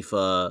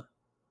FIFA.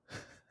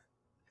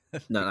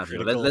 No, not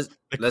FIFA.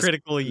 Let's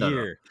critical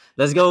year.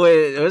 No. Let's go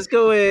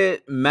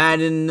with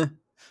Madden.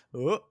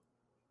 Oh.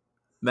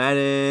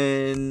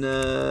 Madden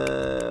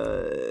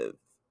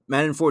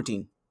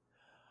 14.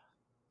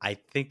 I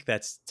think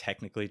that's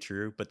technically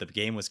true, but the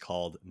game was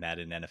called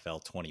Madden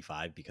NFL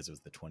 25 because it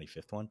was the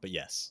 25th one. But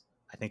yes,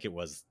 I think it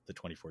was the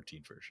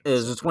 2014 version. It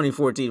was the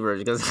 2014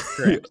 version.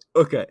 Correct.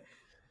 Okay.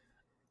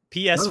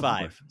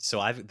 PS5. So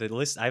I have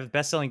a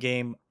best-selling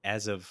game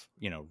as of,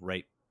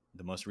 right,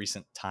 the most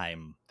recent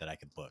time that I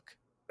could look.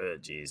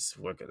 Jeez,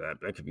 what could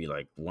that? That could be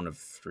like one of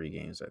 3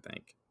 games, I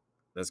think.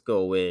 Let's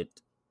go with.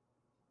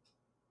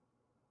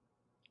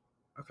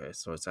 Okay,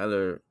 so it's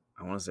either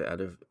I want to say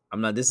either.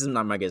 I'm not. This is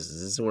not my guess.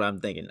 This is what I'm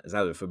thinking. It's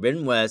either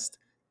Forbidden West,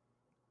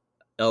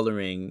 Elden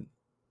Ring,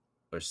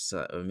 or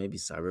maybe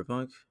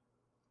Cyberpunk.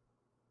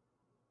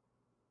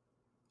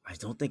 I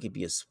don't think it'd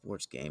be a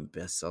sports game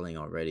best-selling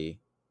already.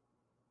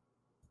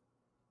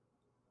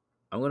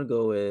 I'm gonna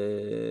go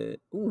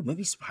with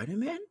maybe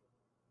Spider-Man,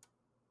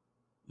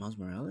 Miles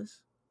Morales.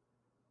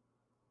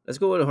 Let's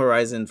go with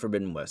Horizon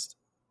Forbidden West.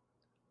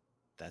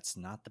 That's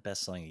not the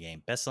best-selling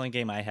game. Best-selling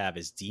game I have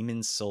is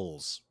Demon's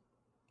Souls.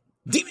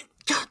 Demon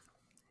God.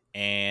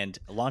 And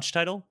a launch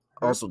title?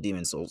 Also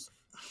Demon Souls.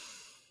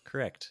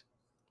 Correct.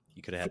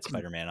 You could have had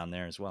Spider-Man on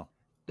there as well.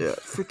 Yeah,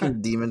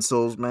 freaking Demon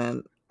Souls,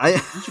 man. Did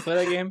you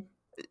play that game?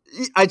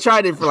 I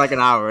tried it for like an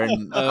hour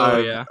and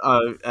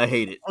I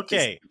hate it.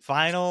 Okay,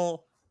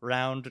 final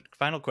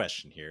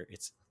question here.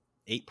 It's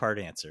 8-part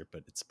answer,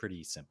 but it's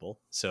pretty simple.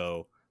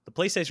 So the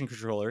PlayStation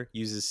controller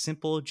uses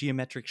simple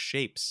geometric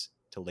shapes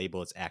to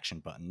label its action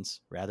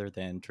buttons rather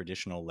than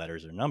traditional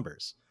letters or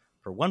numbers.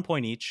 For 1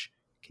 point each,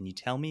 can you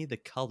tell me the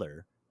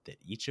color that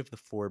each of the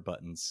 4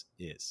 buttons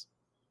is?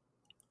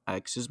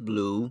 X is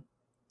blue.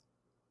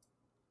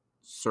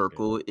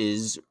 Circle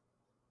is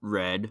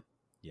red.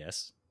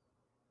 Yes.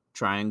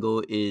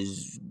 Triangle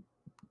is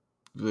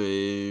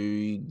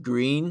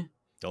green.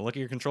 Don't look at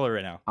your controller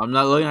right now. I'm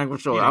not looking at my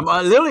controller. I'm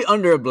literally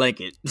under a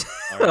blanket.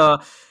 All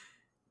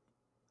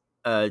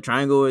right.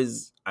 Triangle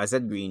is, I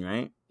said green,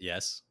 right?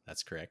 Yes,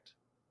 that's correct.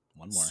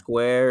 One more.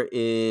 Square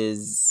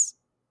is.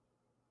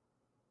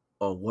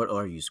 Oh, what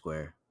are you,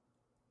 Square?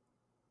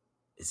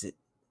 Is it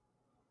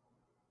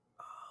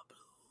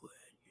blue,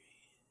 red,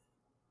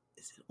 green?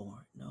 Is it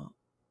orange? No,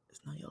 it's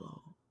not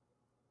yellow.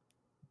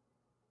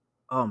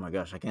 Oh my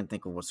gosh, I can't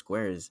think of what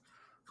square is.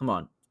 Come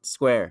on,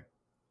 square.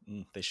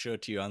 They show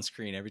it to you on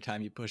screen every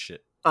time you push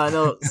it. I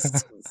know.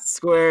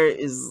 Square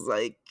is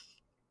like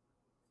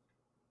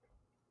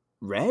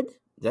red.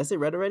 Did I say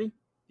red already?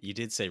 You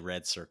did say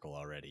red circle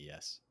already,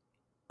 yes.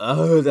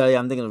 Oh,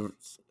 I'm thinking of.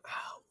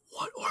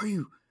 What are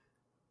you?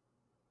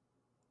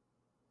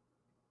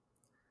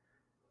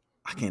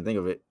 I can't think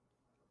of it.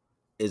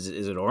 Is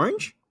it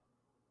orange?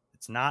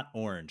 It's not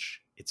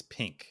orange. It's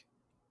pink.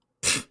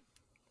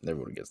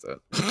 Never would have guessed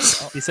that.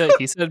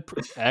 He said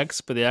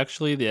X, but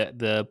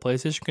the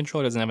PlayStation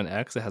controller doesn't have an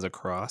X. It has a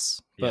cross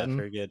button.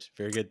 Yeah,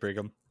 very good,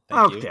 Brigham.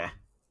 Thank you. Okay.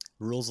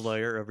 Rules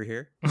lawyer over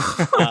here.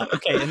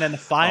 Okay, and then the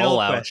final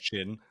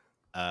question.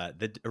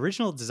 The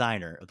original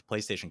designer of the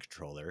PlayStation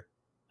controller,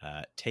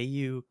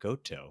 Teiyu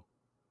Goto,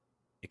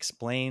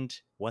 explained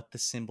what the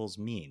symbols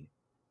mean.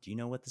 Do you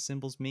know what the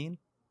symbols mean,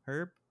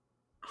 Herb?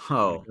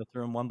 Oh, go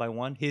through them one by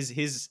one.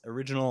 His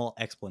original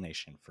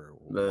explanation for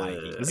why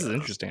this is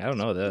interesting. I don't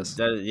know this.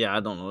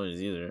 I don't know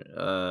this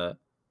either.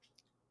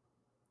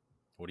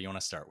 What do you want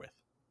to start with?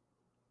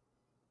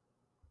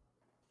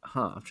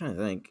 I'm trying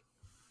to think.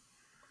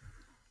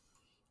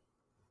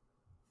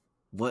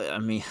 What I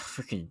mean,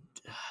 freaking.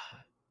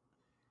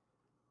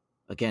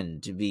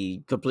 Again, to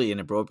be completely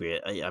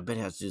inappropriate, I bet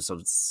it has to do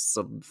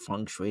some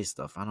feng shui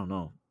stuff. I don't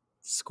know.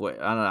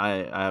 Square.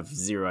 I have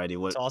zero idea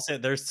what. So I'll say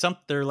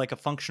they're like a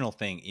functional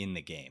thing in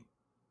the game.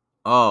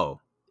 Oh,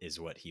 is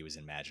what he was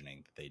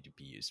imagining that they'd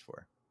be used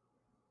for.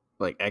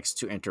 Like X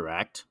to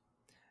interact.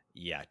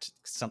 Yeah,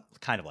 some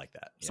kind of like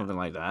that. Something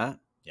like that.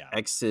 Yeah.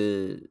 X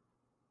is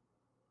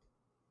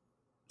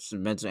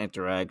meant to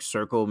interact.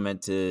 Circle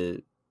meant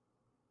to.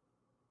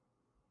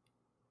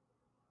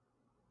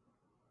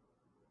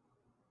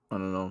 I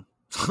don't know.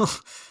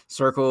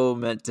 Circle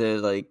meant to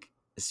like.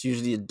 It's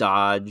usually a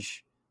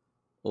dodge.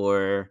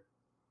 Or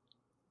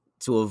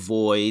to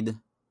avoid.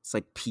 It's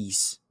like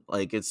peace.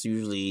 Like it's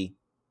usually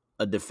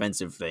a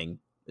defensive thing.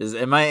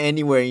 Am I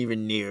anywhere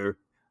even near?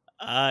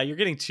 You're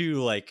getting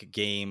too like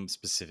game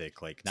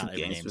specific. Like not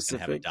every game's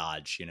gonna have a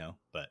dodge,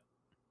 But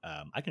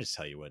I can just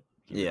tell you what.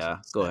 Yeah,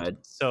 go ahead.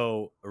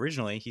 So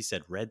originally he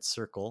said red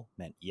circle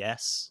meant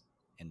yes,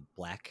 and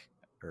black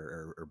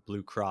or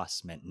blue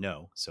cross meant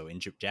no. So in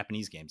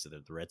Japanese games,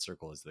 the red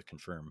circle is the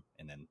confirm,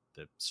 and then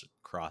the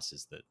cross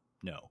is the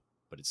no.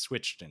 But it's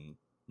switched in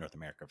North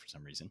America for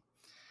some reason.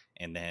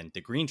 And then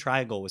the green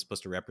triangle was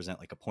supposed to represent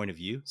like a point of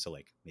view. So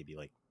like maybe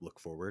like look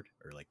forward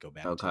or like go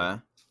back. Okay.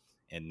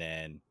 And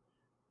then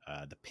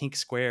the pink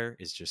square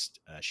is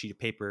just a sheet of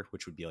paper,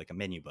 which would be like a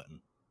menu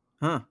button.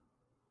 Huh.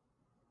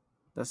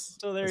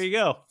 There you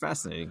go.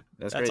 Fascinating.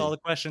 That's all the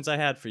questions I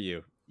had for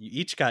you. You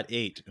each got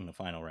 8 in the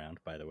final round,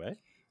 by the way.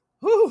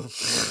 Woo.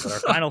 But our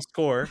final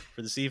score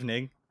for this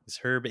evening is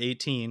Herb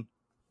 18,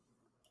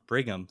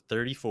 Brigham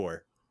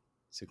 34.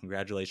 So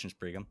congratulations,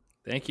 Brigham.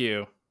 Thank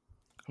you.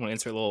 I'm gonna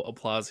insert a little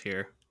applause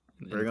here.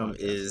 Brigham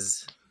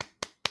is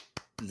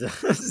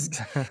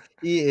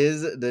he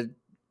is the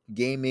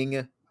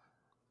gaming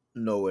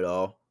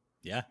know-it-all.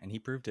 Yeah, and he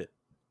proved it.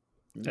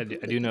 I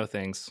do know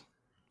things.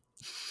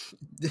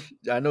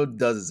 I know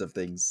dozens of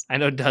things.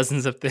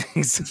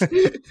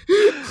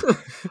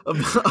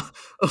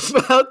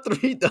 About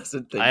 3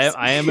 dozen things.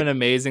 I am an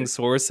amazing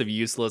source of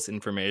useless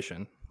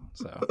information.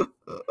 So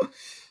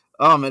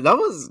Oh man, that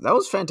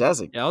was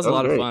fantastic. yeah, it was a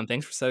lot great. of fun.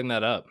 Thanks for setting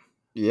that up.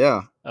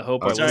 Yeah. I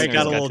hope I'm our Sorry, it listeners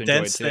got a got little to enjoy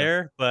dense it too.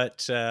 there,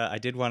 but I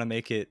did want to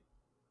make it,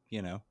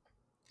 you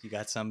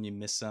got some, you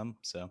missed some.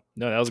 So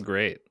No, that was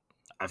great.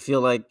 I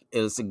feel like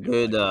it's a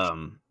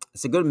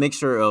good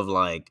mixture of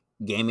like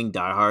gaming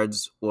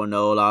diehards will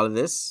know a lot of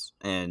this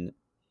and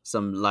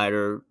some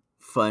lighter,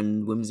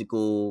 fun,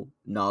 whimsical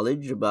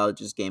knowledge about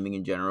just gaming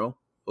in general,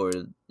 or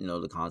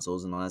the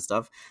consoles and all that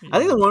stuff. I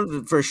think the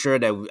one for sure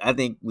that I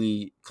think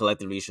we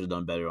collectively should have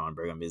done better on,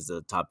 Brigham, is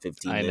the top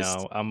 15 I list.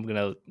 know. I'm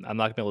not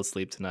gonna be able to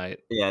sleep tonight.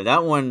 Yeah,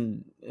 that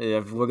one.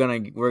 If we're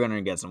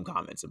gonna get some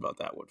comments about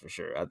that one for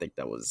sure. I think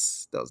that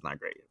was not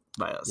great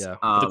by us. Yeah.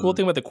 But the cool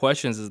thing with the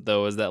questions is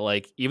that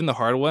like even the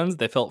hard ones,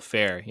 they felt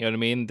fair. You know what I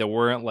mean? There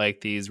weren't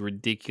like these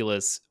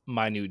ridiculous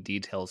minute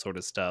detail sort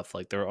of stuff.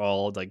 Like they're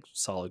all like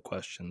solid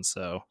questions.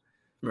 So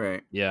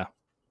right. yeah.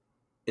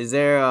 Is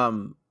there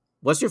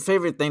what's your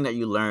favorite thing that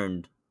you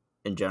learned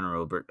in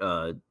general,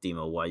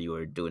 Demo, while you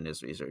were doing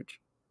this research?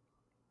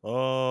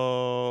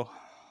 Oh,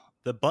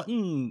 the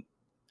button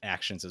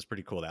actions is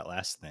pretty cool. That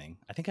last thing,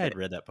 I think I had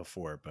read that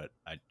before, but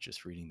I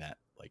just reading that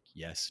like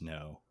yes,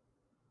 no,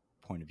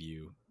 point of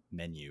view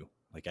menu.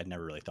 Like I'd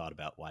never really thought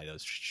about why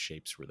those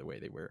shapes were the way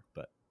they were,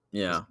 but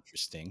yeah,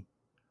 interesting.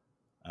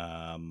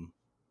 And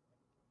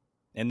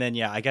then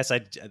yeah, I guess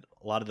a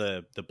lot of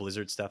the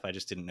Blizzard stuff, I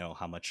just didn't know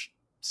how much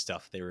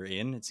stuff they were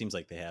in. It seems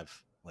like they have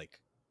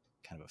like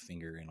kind of a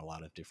finger in a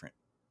lot of different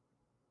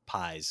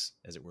pies,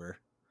 as it were.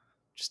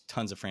 Just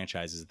tons of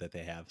franchises that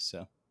they have.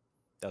 So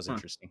that was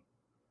interesting.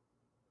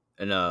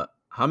 And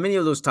how many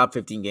of those top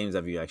 15 games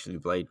have you actually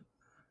played?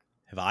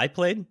 Have I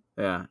played?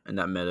 Yeah, in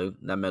that meta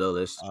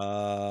list.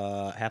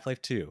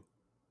 Half-Life 2,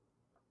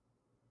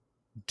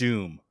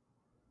 Doom,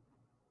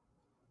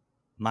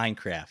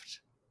 Minecraft,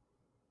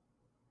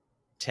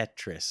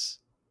 Tetris,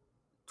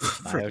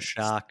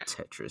 BioShock,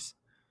 Tetris,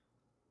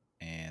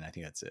 and I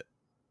think that's it.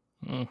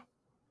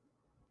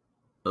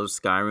 Those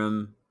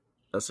Skyrim.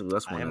 That's one.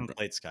 I haven't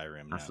played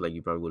Skyrim. I feel like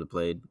you probably would have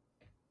played.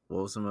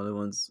 What were some other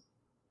ones?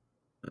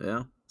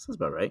 Yeah, sounds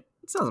about right.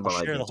 It sounds about I'll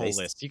right. share the whole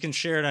list. You can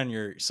share it on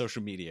your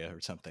social media or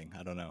something.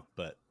 I don't know,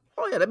 but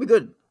yeah, that'd be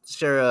good.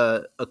 Share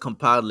a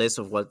compiled list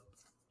of what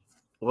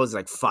was it,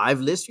 like 5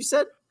 lists you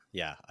said?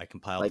 Yeah, I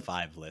compiled like,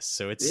 5 lists.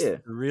 So it's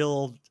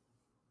real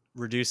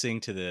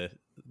reducing to the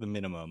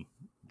minimum.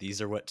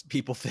 These are what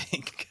people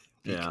think.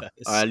 Yeah,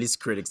 at least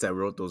critics that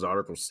wrote those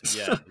articles.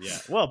 yeah.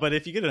 Well, but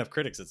if you get enough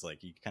critics, it's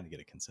like you kind of get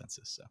a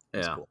consensus. So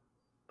that's cool.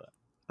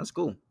 That's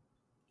cool.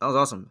 That was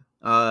awesome.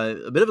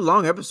 A bit of a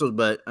long episode,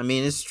 but I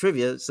mean it's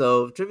trivia,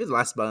 so trivia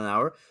lasts about an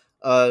hour.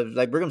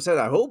 Like Brigham said,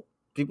 I hope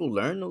people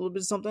learned a little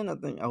bit of something.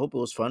 I hope it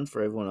was fun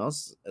for everyone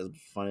else, as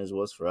fun as it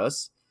was for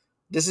us.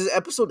 This is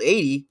episode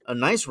 80, a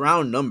nice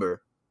round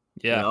number.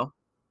 Yeah.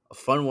 A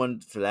fun one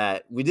for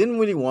that. We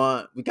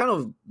kind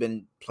of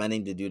been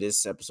planning to do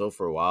this episode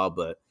for a while,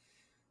 but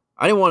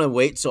I didn't want to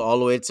wait all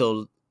the way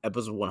till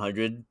episode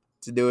 100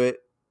 to do it.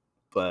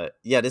 But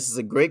yeah, this is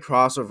a great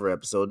crossover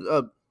episode.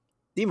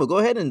 Demo, go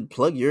ahead and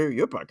plug your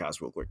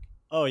podcast real quick.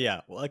 Oh yeah.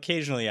 Well,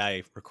 occasionally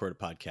I record a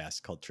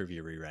podcast called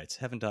Trivia Rewrites.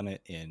 Haven't done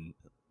it in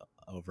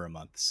over a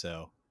month,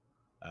 so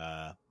you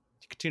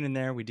can tune in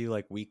there. We do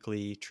like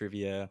weekly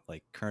trivia,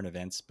 like current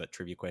events, but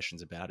trivia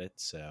questions about it.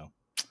 So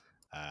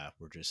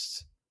we're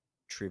just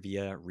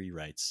Trivia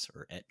Rewrites,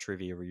 or at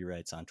Trivia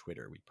Rewrites on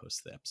Twitter. We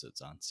post the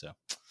episodes on, so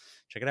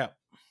check it out.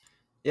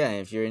 Yeah,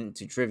 and if you're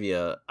into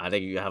trivia, I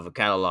think you have a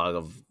catalog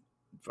of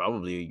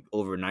probably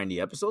over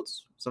 90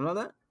 episodes, something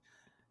like that.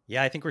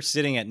 Yeah, I think we're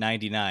sitting at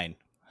 99.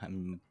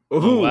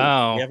 Oh,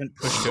 wow. We haven't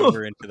pushed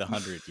over into the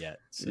 100 yet.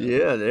 So.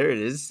 Yeah, there it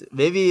is.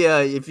 Maybe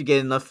if you get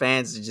enough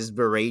fans to just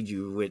berate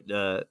you with,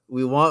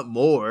 we want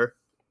more.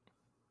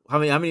 How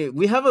many?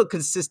 We have a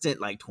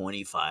consistent like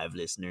 25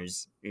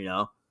 listeners,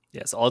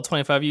 Yes, all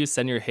 25 of you,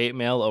 send your hate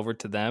mail over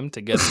to them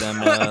to get them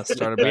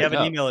started back We have up.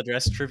 an email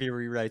address,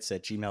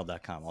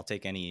 triviarewrites@gmail.com. I'll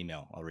take any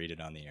email. I'll read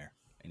it on the air.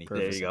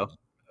 There you go.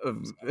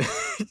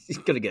 It's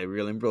going to get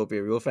real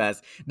inappropriate real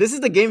fast. This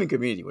is the gaming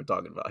community we're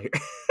talking about here.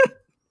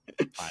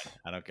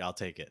 Fine. I'll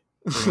take it.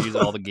 We're use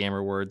all the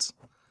gamer words.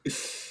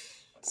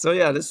 So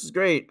yeah, this is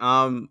great.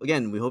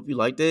 Again, we hope you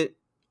liked it.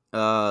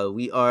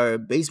 We are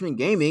Basement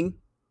Gaming.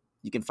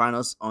 You can find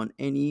us on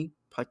any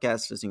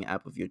podcast listening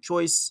app of your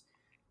choice.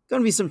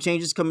 Gonna be some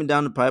changes coming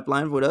down the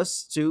pipeline with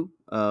us too.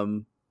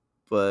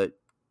 But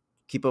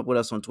keep up with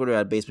us on Twitter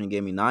at Basement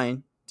Gaming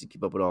 9 to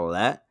keep up with all of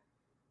that.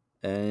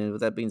 And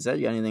with that being said,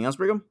 you got anything else,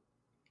 Brigham?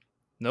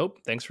 Nope.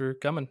 Thanks for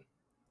coming.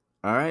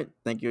 All right.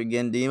 Thank you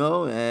again,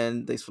 Demo,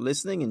 and thanks for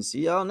listening, and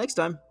see y'all next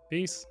time.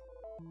 Peace.